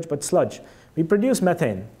 not sewage, but sludge. We produce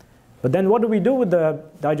methane. But then what do we do with the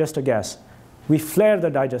digester gas? We flare the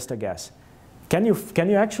digester gas. Can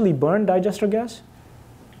you actually burn digester gas?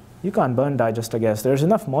 You can't burn digester gas. There's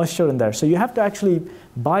enough moisture in there. So you have to actually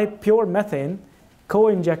buy pure methane,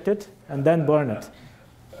 co-inject it, and then burn it.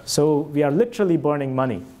 So we are literally burning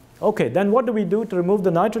money. Okay, then what do we do to remove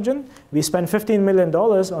the nitrogen? We spend $15 million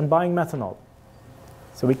on buying methanol.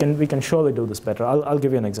 So we can surely do this better. I'll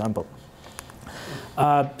give you an example.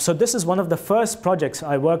 So this is one of the first projects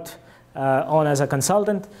I worked on as a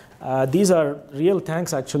consultant. These are real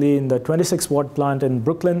tanks, actually, in the 26-watt plant in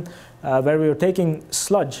Brooklyn, where we were taking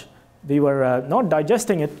sludge. We were not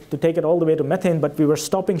digesting it to take it all the way to methane, but we were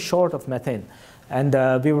stopping short of methane. And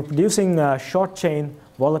we were producing short-chain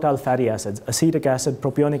volatile fatty acids, acetic acid,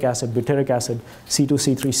 propionic acid, butyric acid, C2,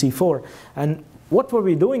 C3, C4. And what were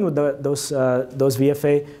we doing with those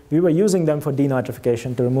VFA? We were using them for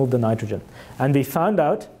denitrification to remove the nitrogen. And we found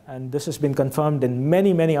out, and this has been confirmed in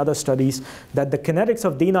many, many other studies, that the kinetics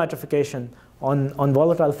of denitrification on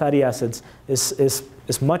volatile fatty acids is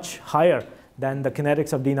much higher than the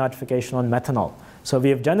kinetics of denitrification on methanol. So we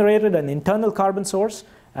have generated an internal carbon source,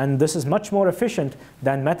 and this is much more efficient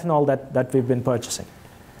than methanol that we've been purchasing.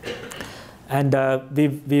 And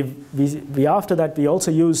after that, we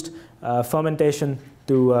also used fermentation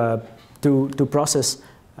to process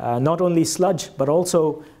not only sludge, but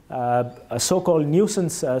also a so-called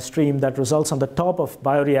nuisance stream that results on the top of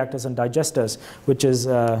bioreactors and digesters, which is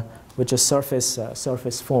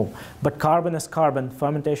surface foam. But carbon is carbon,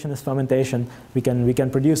 fermentation is fermentation. We can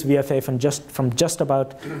produce VFA from just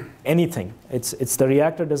about anything. It's the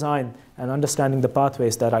reactor design and understanding the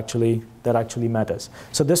pathways that actually matters.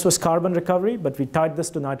 So this was carbon recovery, but we tied this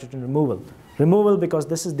to nitrogen removal. Removal because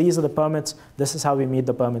these are the permits. This is how we meet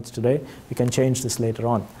the permits today. We can change this later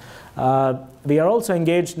on. We are also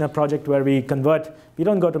engaged in a project where we convert. We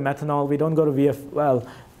don't go to methanol. We don't go to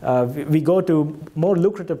we go to more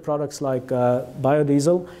lucrative products like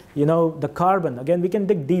biodiesel. You know, the carbon, again, we can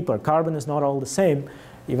dig deeper. Carbon is not all the same,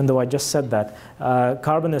 even though I just said that.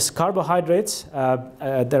 Carbon is carbohydrates.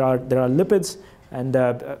 There are lipids, and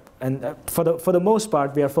for the most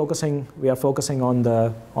part, we are focusing on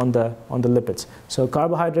the lipids. So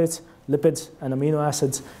carbohydrates, lipids, and amino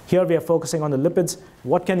acids. Here we are focusing on the lipids.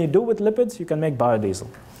 What can you do with lipids? You can make biodiesel.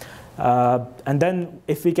 And then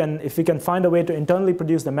if we can find a way to internally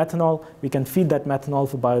produce the methanol, we can feed that methanol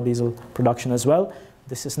for biodiesel production as well.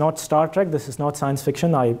 This is not Star Trek. This is not science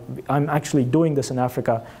fiction. I'm actually doing this in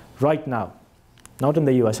Africa right now, not in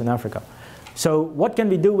the US, in Africa. So what can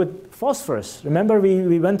we do with phosphorus? Remember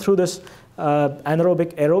we went through this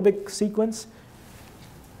anaerobic-aerobic sequence.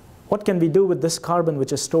 What can we do with this carbon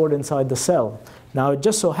which is stored inside the cell? Now it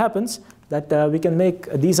just so happens that we can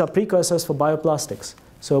make, these are precursors for bioplastics.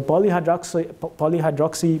 So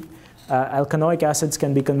polyhydroxy alkanoic acids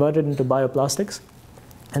can be converted into bioplastics.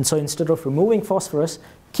 And so instead of removing phosphorus,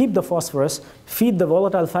 keep the phosphorus, feed the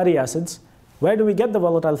volatile fatty acids. Where do we get the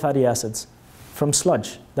volatile fatty acids? From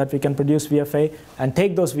sludge that we can produce VFA and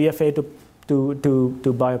take those VFA to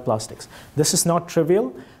bioplastics. This is not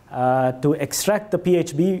trivial. To extract the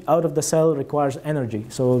PHB out of the cell requires energy.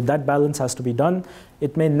 So that balance has to be done.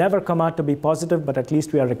 It may never come out to be positive, but at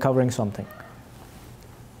least we are recovering something.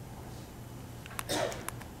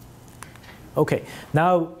 Okay,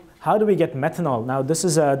 now how do we get methanol? Now this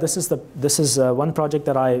is one project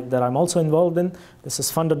that I'm also involved in. This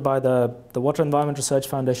is funded by the Water Environment Research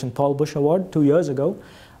Foundation Paul Bush Award 2 years ago.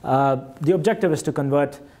 The objective is to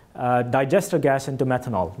convert digester gas into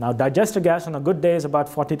methanol. Now digester gas on a good day is about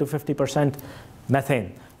 40 to 50%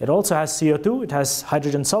 methane. It also has CO2, it has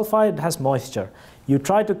hydrogen sulfide, it has moisture. You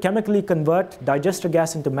try to chemically convert digester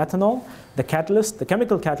gas into methanol, the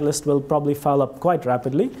chemical catalyst will probably foul up quite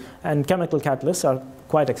rapidly, and chemical catalysts are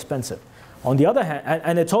quite expensive. On the other hand,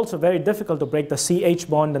 and it's also very difficult to break the CH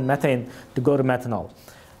bond in methane to go to methanol.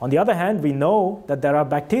 On the other hand, we know that there are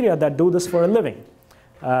bacteria that do this for a living.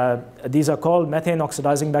 These are called methane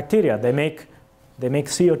oxidizing bacteria. They make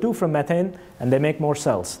CO2 from methane and they make more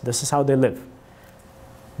cells. This is how they live.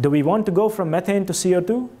 Do we want to go from methane to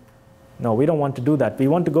CO2? No, we don't want to do that. We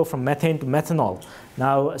want to go from methane to methanol.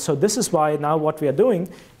 Now, so this is why now what we are doing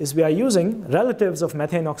is we are using relatives of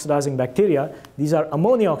methane oxidizing bacteria. These are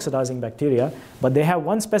ammonia oxidizing bacteria, but they have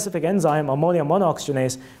one specific enzyme, ammonia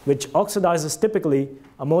monooxygenase, which oxidizes typically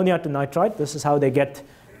ammonia to nitrite. This is how they get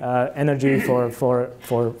energy for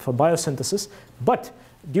biosynthesis. But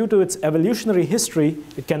due to its evolutionary history,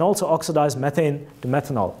 it can also oxidize methane to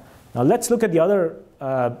methanol. Now let's look at the other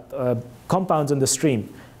compounds in the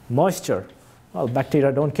stream. Moisture. Well,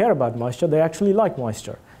 bacteria don't care about moisture. They actually like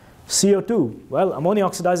moisture. CO2. Well, ammonia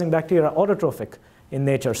oxidizing bacteria are autotrophic in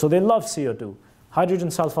nature, so they love CO2. Hydrogen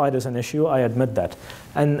sulfide is an issue, I admit that.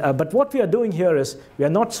 But what we are doing here is we are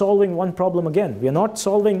not solving one problem again. We are not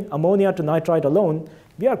solving ammonia to nitrite alone.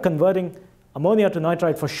 We are converting ammonia to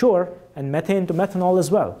nitrite for sure and methane to methanol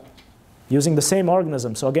as well, using the same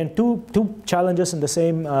organism. So again, two challenges in the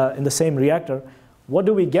same reactor. What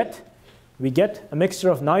do we get? We get a mixture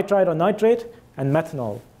of nitrite or nitrate and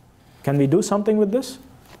methanol. Can we do something with this?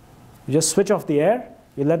 You just switch off the air,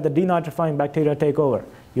 you let the denitrifying bacteria take over.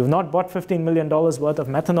 You've not bought $15 million worth of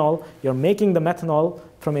methanol, you're making the methanol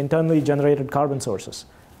from internally generated carbon sources.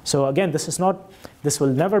 So again, this will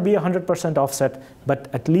never be 100% offset, but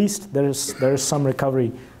at least there is some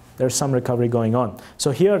recovery. There's some recovery going on. So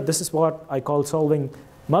here, this is what I call solving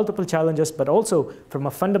multiple challenges, but also from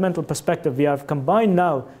a fundamental perspective, we have combined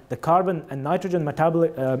now the carbon and nitrogen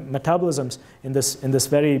metabolisms in this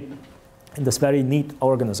very neat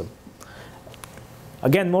organism.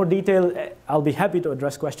 Again, more detail, I'll be happy to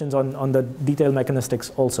address questions on the detailed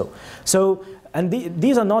mechanistics also. So, and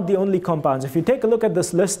these are not the only compounds. If you take a look at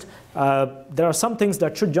this list, there are some things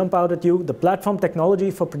that should jump out at you. The platform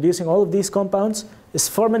technology for producing all of these compounds is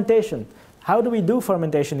fermentation. How do we do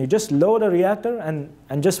fermentation? You just load a reactor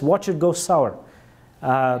and just watch it go sour.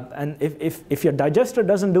 And if your digester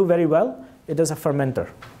doesn't do very well, it is a fermenter.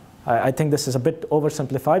 I think this is a bit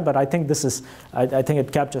oversimplified, but I think I think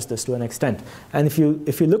it captures this to an extent. And if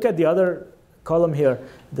you look at the other column here,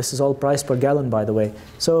 this is all price per gallon, by the way.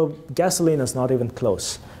 So gasoline is not even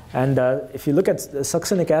close. And if you look at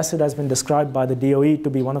succinic acid, has been described by the DOE to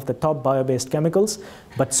be one of the top bio-based chemicals.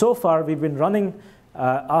 But so far, we've been running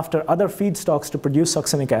after other feedstocks to produce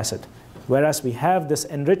succinic acid, whereas we have this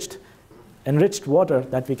enriched water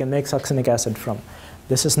that we can make succinic acid from.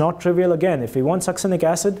 This is not trivial again. If we want succinic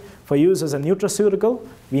acid for use as a nutraceutical,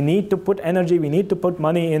 we need to put energy, we need to put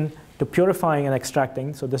money into purifying and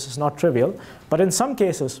extracting, so this is not trivial. But in some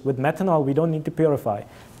cases, with methanol, we don't need to purify.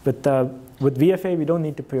 With VFA, we don't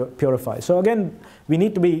need to purify. So again, we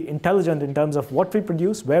need to be intelligent in terms of what we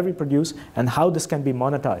produce, where we produce, and how this can be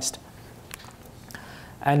monetized.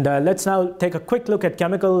 And let's now take a quick look at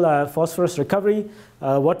chemical phosphorus recovery.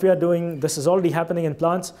 What we are doing, this is already happening in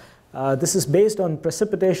plants. This is based on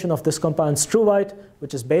precipitation of this compound struvite,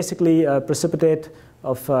 which is basically a precipitate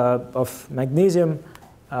of magnesium,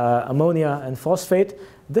 ammonia, and phosphate.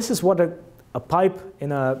 This is what a pipe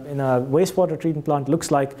in a wastewater treatment plant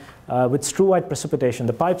looks like with struvite precipitation.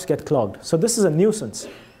 The pipes get clogged. So this is a nuisance.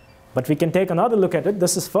 But we can take another look at it.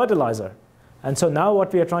 This is fertilizer. And so now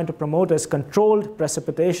what we are trying to promote is controlled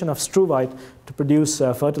precipitation of struvite to produce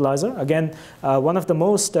fertilizer. Again, one of the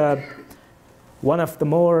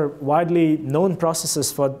more widely known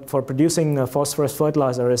processes for producing phosphorus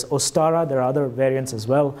fertilizer is Ostara. There are other variants as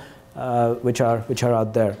well, which are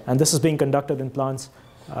out there. And this is being conducted in plants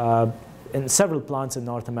in several plants in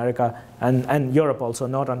North America and Europe also,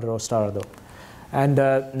 not under Ostara though. And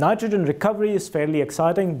nitrogen recovery is fairly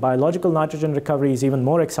exciting. Biological nitrogen recovery is even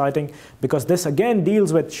more exciting because this again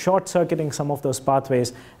deals with short-circuiting some of those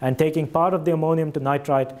pathways and taking part of the ammonium to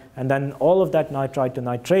nitrite and then all of that nitrite to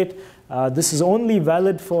nitrate. This is only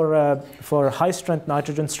valid for high-strength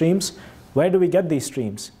nitrogen streams. Where do we get these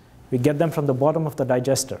streams? We get them from the bottom of the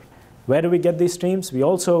digester. Where do we get these streams? We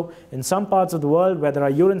also, in some parts of the world where there are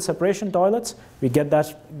urine separation toilets, we get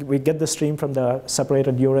the stream from the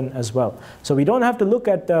separated urine as well. So we don't have to look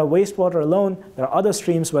at wastewater alone. There are other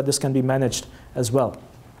streams where this can be managed as well.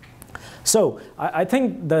 So I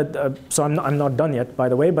think that, so I'm not done yet, by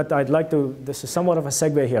the way, but I'd like to, this is somewhat of a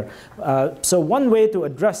segue here. So one way to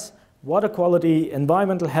address water quality,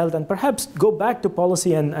 environmental health, and perhaps go back to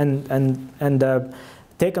policy and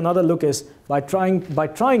take another look is by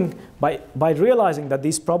realizing that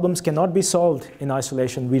these problems cannot be solved in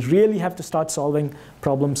isolation. We really have to start solving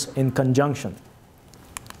problems in conjunction.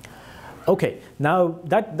 Okay, now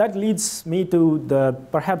that leads me to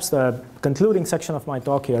perhaps the concluding section of my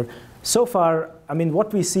talk here. So far, I mean,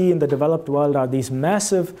 what we see in the developed world are these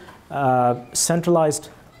massive centralized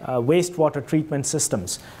wastewater treatment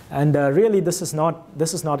systems, and really this is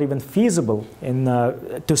not even feasible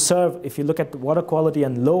to serve. If you look at water quality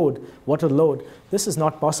and water load, this is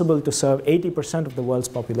not possible to serve 80% of the world's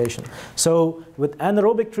population. So with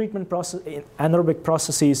anaerobic treatment anaerobic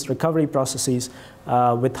processes, recovery processes,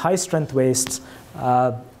 with high strength wastes,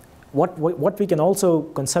 what we can also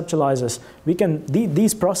conceptualize is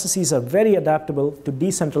these processes are very adaptable to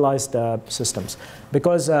decentralized systems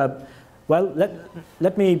because. Well,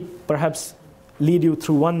 let me perhaps lead you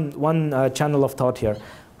through one channel of thought here.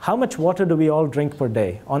 How much water do we all drink per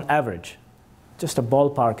day, on average? Just a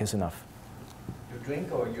ballpark is enough. You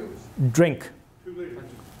drink or use? Drink. 2 liters.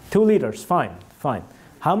 2 liters, fine.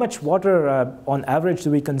 How much water on average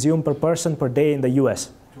do we consume per person per day in the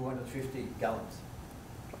US? 250 gallons.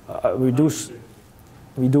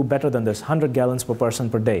 We do better than this, 100 gallons per person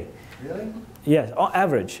per day. Really? Yes,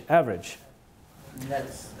 average.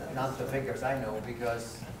 That's not the figures I know,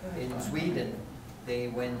 because in Sweden they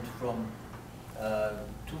went from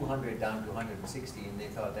 200 down to 160, and they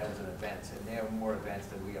thought that was an advance, and they are more advanced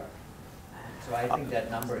than we are. So I think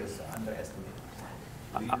that number is underestimated.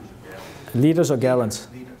 Liters or gallons?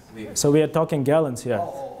 Liters. So we are talking gallons here.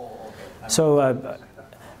 Okay. So,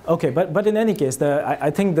 okay, but in any case,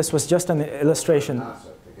 I think this was just an illustration.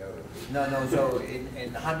 No, so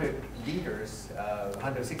in 100 liters,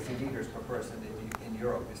 160 liters per person in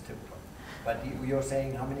Europe is typical. But you're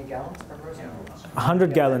saying how many gallons per person?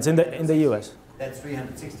 100 gallons in the US. That's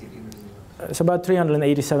 360 liters. It's about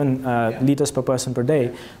 387 liters per person per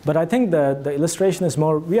day. But I think the illustration is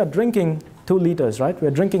more, we are drinking 2 liters, right? We're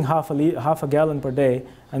drinking half a gallon per day,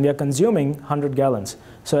 and we are consuming 100 gallons.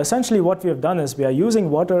 So essentially what we have done is we are using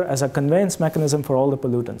water as a conveyance mechanism for all the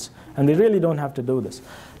pollutants. And we really don't have to do this.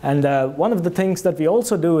 And one of the things that we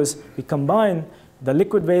also do is we combine the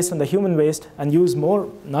liquid waste and the human waste and use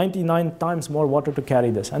 99 times more water to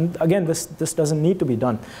carry this. And again, this doesn't need to be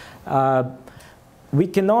done. We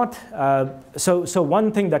cannot, so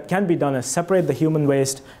one thing that can be done is separate the human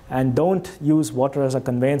waste and don't use water as a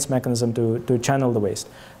conveyance mechanism to channel the waste.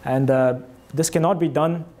 And this cannot be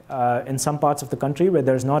done in some parts of the country where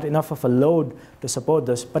there's not enough of a load to support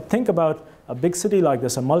this. But think about a big city like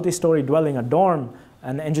this, a multi-story dwelling, a dorm,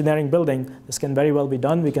 an engineering building. This can very well be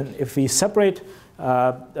done. If we separate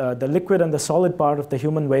the liquid and the solid part of the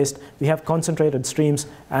human waste, we have concentrated streams.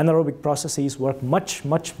 Anaerobic processes work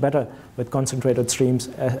much better with concentrated streams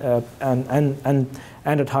and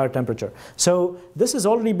at higher temperature. So this is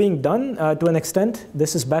already being done to an extent.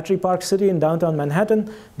 This is Battery Park City in downtown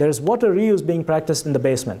Manhattan. There's water reuse being practiced in the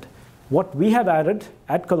basement. What we have added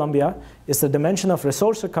at Columbia is the dimension of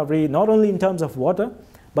resource recovery, not only in terms of water,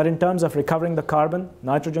 but in terms of recovering the carbon,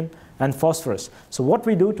 nitrogen, and phosphorus. So what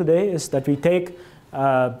we do today is that we take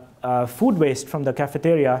food waste from the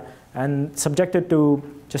cafeteria and subject it to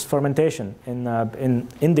just fermentation in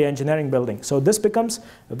the engineering building. So this becomes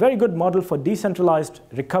a very good model for decentralized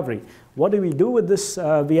recovery. What do we do with this?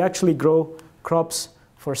 We actually grow crops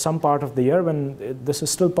for some part of the year when this is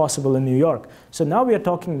still possible in New York. So now we are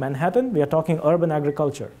talking Manhattan, we are talking urban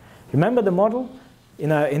agriculture. Remember the model?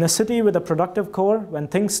 In a city with a productive core, when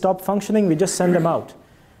things stop functioning, we just send them out.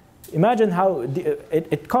 Imagine how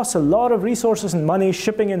it costs a lot of resources and money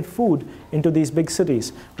shipping in food into these big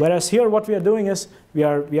cities. Whereas here, what we are doing is we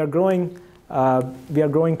are growing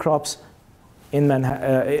crops in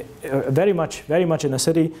Manhattan, very much in a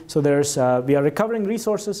city. So we are recovering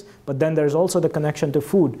resources, but then there's also the connection to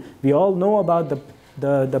food. We all know about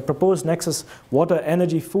the proposed nexus, water,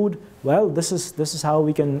 energy, food, well, this is how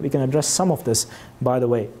we can address some of this, by the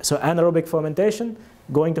way. So anaerobic fermentation,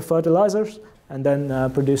 going to fertilizers, and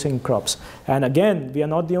then producing crops. And again, we are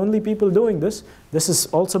not the only people doing this. This is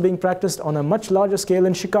also being practiced on a much larger scale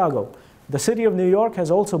in Chicago. The city of New York has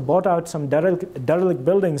also bought out some derelict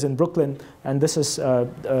buildings in Brooklyn, and this is to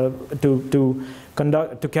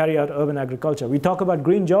carry out urban agriculture. We talk about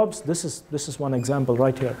green jobs. This is one example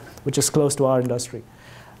right here, which is close to our industry.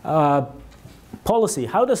 Policy.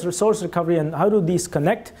 How does resource recovery and how do these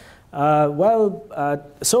connect?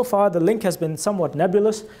 So far the link has been somewhat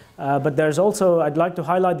nebulous, but there's also, I'd like to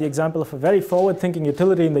highlight the example of a very forward-thinking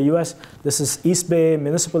utility in the US. This is East Bay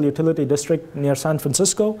Municipal Utility District near San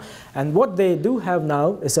Francisco. And what they do have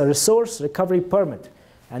now is a resource recovery permit.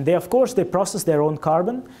 And they, of course, they process their own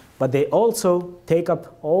carbon, but they also take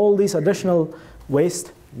up all these additional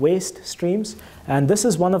waste streams. And this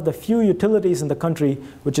is one of the few utilities in the country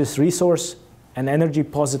which is resource and energy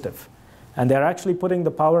positive. And they're actually putting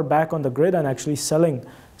the power back on the grid and actually selling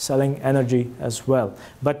energy as well.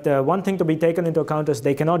 But one thing to be taken into account is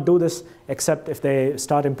they cannot do this except if they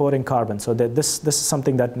start importing carbon. So this is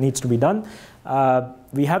something that needs to be done.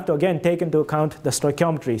 We have to, again, take into account the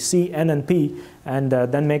stoichiometry, C, N, and P, and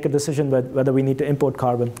then make a decision whether we need to import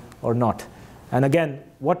carbon or not. And again,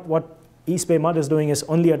 what East Bay Mud is doing is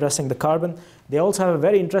only addressing the carbon. They also have a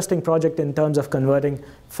very interesting project in terms of converting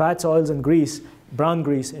fats, oils, and grease, brown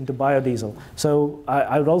grease, into biodiesel. So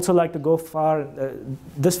I would also like to go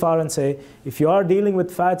this far and say, if you are dealing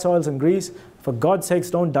with fats, oils, and grease, for God's sakes,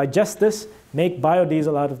 don't digest this. Make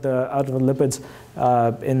biodiesel out of the lipids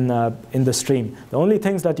in the stream. The only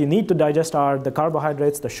things that you need to digest are the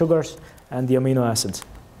carbohydrates, the sugars, and the amino acids.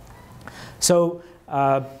 So,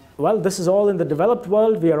 well, this is all in the developed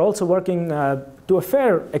world. We are also working to a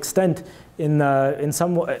fair extent in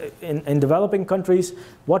developing countries.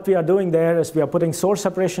 What we are doing there is we are putting source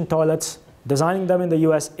separation toilets, designing them in the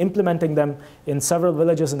US, implementing them in several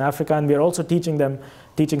villages in Africa, and we are also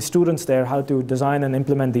teaching students there how to design and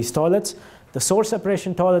implement these toilets. The source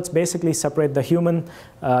separation toilets basically separate the human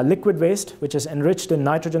liquid waste, which is enriched in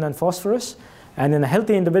nitrogen and phosphorus, and in a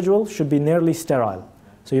healthy individual should be nearly sterile.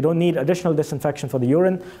 So you don't need additional disinfection for the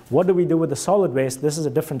urine. What do we do with the solid waste? This is a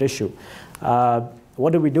different issue.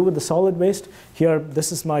 What do we do with the solid waste? Here,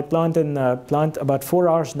 this is my plant about 4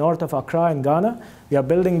 hours north of Accra in Ghana. We are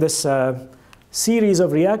building this series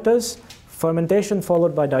of reactors, fermentation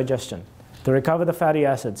followed by digestion, to recover the fatty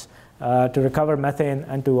acids, to recover methane,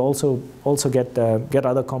 and to also get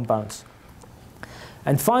other compounds.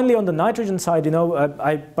 And finally, on the nitrogen side,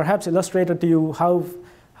 I perhaps illustrated to you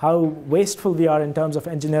how wasteful we are in terms of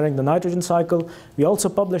engineering the nitrogen cycle. We also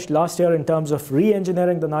published last year in terms of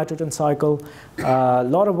re-engineering the nitrogen cycle, a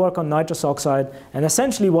lot of work on nitrous oxide. And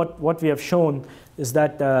essentially what we have shown is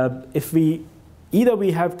that either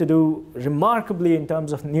we have to do remarkably in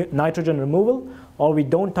terms of nitrogen removal, or we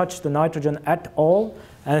don't touch the nitrogen at all.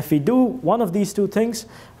 And if we do one of these two things,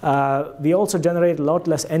 we also generate a lot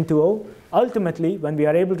less N2O. Ultimately, when we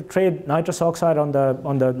are able to trade nitrous oxide on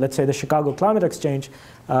the let's say the Chicago Climate Exchange,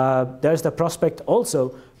 there's the prospect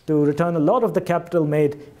also to return a lot of the capital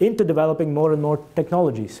made into developing more and more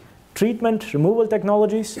technologies. Treatment, removal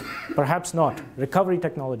technologies, perhaps not. Recovery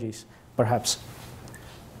technologies, perhaps.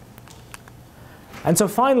 And so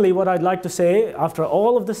finally, what I'd like to say, after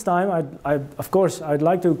all of this time, of course, I'd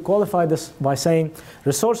like to qualify this by saying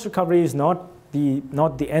resource recovery is not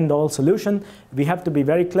the end-all solution. We have to be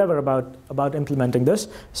very clever about implementing this.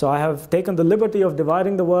 So I have taken the liberty of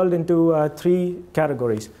dividing the world into 3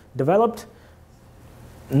 categories: developed,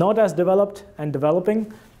 not as developed, and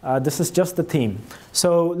developing. This is just the theme.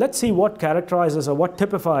 So let's see what characterizes or what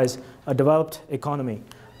typifies a developed economy.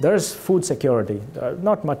 There's food security.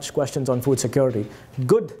 Not much questions on food security.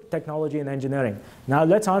 Good technology and engineering. Now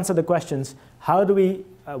let's answer the questions.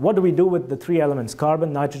 What do we do with the 3 elements,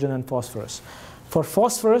 carbon, nitrogen, and phosphorus? For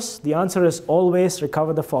phosphorus, the answer is always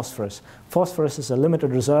recover the phosphorus. Phosphorus is a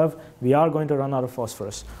limited reserve. We are going to run out of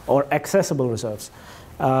phosphorus, or accessible reserves.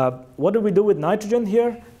 What do we do with nitrogen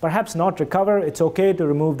here? Perhaps not recover. It's okay to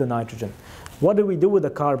remove the nitrogen. What do we do with the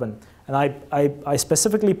carbon? And I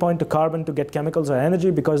specifically point to carbon to get chemicals or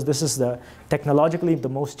energy because this is technologically the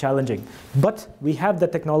most challenging. But we have the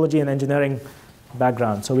technology and engineering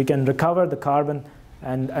background, so we can recover the carbon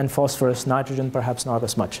and phosphorus, nitrogen perhaps not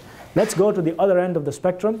as much. Let's go to the other end of the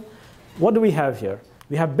spectrum. What do we have here?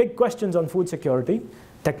 We have big questions on food security.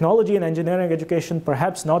 Technology and engineering education,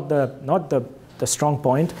 perhaps not the strong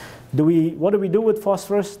point. What do we do with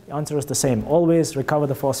phosphorus? The answer is the same. Always recover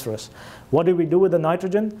the phosphorus. What do we do with the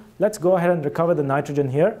nitrogen? Let's go ahead and recover the nitrogen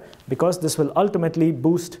here, because this will ultimately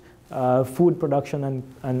boost food production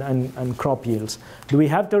and crop yields. Do we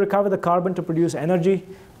have to recover the carbon to produce energy?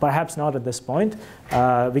 Perhaps not at this point.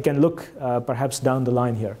 We can look perhaps down the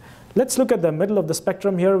line here. Let's look at the middle of the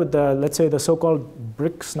spectrum here with the, let's say, the so-called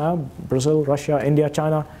BRICS now, Brazil, Russia, India,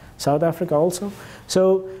 China, South Africa also.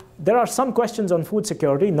 So there are some questions on food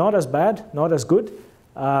security, not as bad, not as good,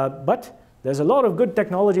 but there's a lot of good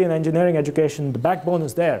technology and engineering education. The backbone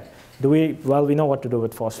is there. Well, we know what to do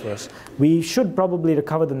with phosphorus. We should probably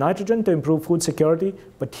recover the nitrogen to improve food security,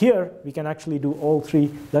 but here we can actually do all three.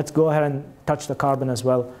 Let's go ahead and touch the carbon as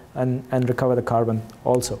well and recover the carbon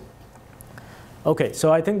also. Okay,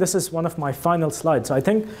 so I think this is one of my final slides. So I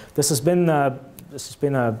think this has been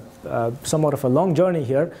somewhat of a long journey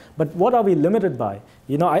here, but what are we limited by?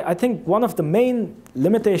 You know, I think one of the main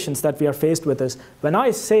limitations that we are faced with is when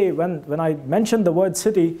I mention the word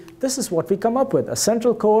city, this is what we come up with: a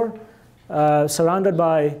central core surrounded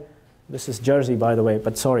by, this is Jersey, by the way,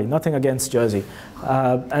 but sorry, nothing against Jersey.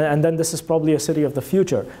 And then this is probably a city of the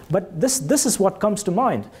future. But this is what comes to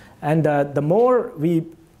mind. And the more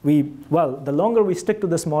the longer we stick to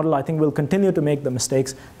this model, I think we'll continue to make the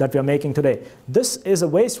mistakes that we are making today. This is a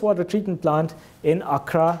wastewater treatment plant in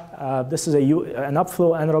Accra. This is an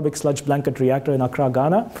upflow anaerobic sludge blanket reactor in Accra,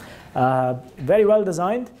 Ghana. Very well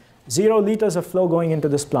designed. 0 liters of flow going into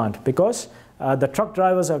this plant because the truck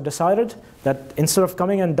drivers have decided that instead of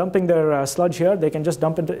coming and dumping their sludge here, they can just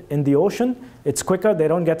dump it in the ocean. It's quicker. They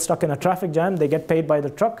don't get stuck in a traffic jam. They get paid by the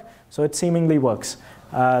truck. So it seemingly works.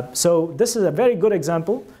 So this is a very good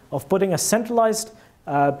example of putting a centralized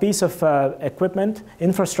piece of equipment,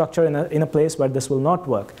 infrastructure in a place where this will not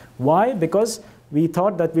work. Why? Because we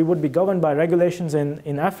thought that we would be governed by regulations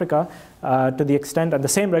in Africa to the extent, and the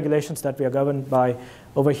same regulations that we are governed by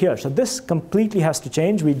over here. So this completely has to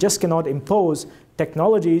change. We just cannot impose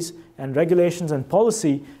technologies and regulations and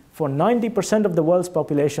policy for 90% of the world's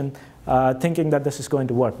population thinking that this is going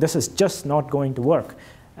to work. This is just not going to work.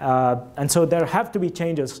 And so there have to be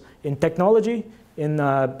changes in technology, in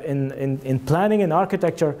planning and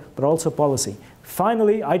architecture, but also policy.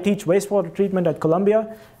 Finally, I teach wastewater treatment at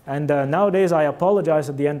Columbia, and nowadays I apologize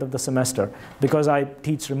at the end of the semester because I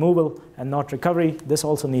teach removal and not recovery. This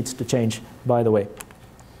also needs to change, by the way.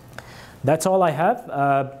 That's all I have.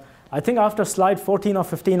 I think after slide 14 or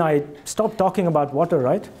 15, I stopped talking about water,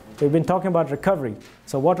 right? We've been talking about recovery,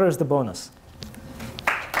 so water is the bonus.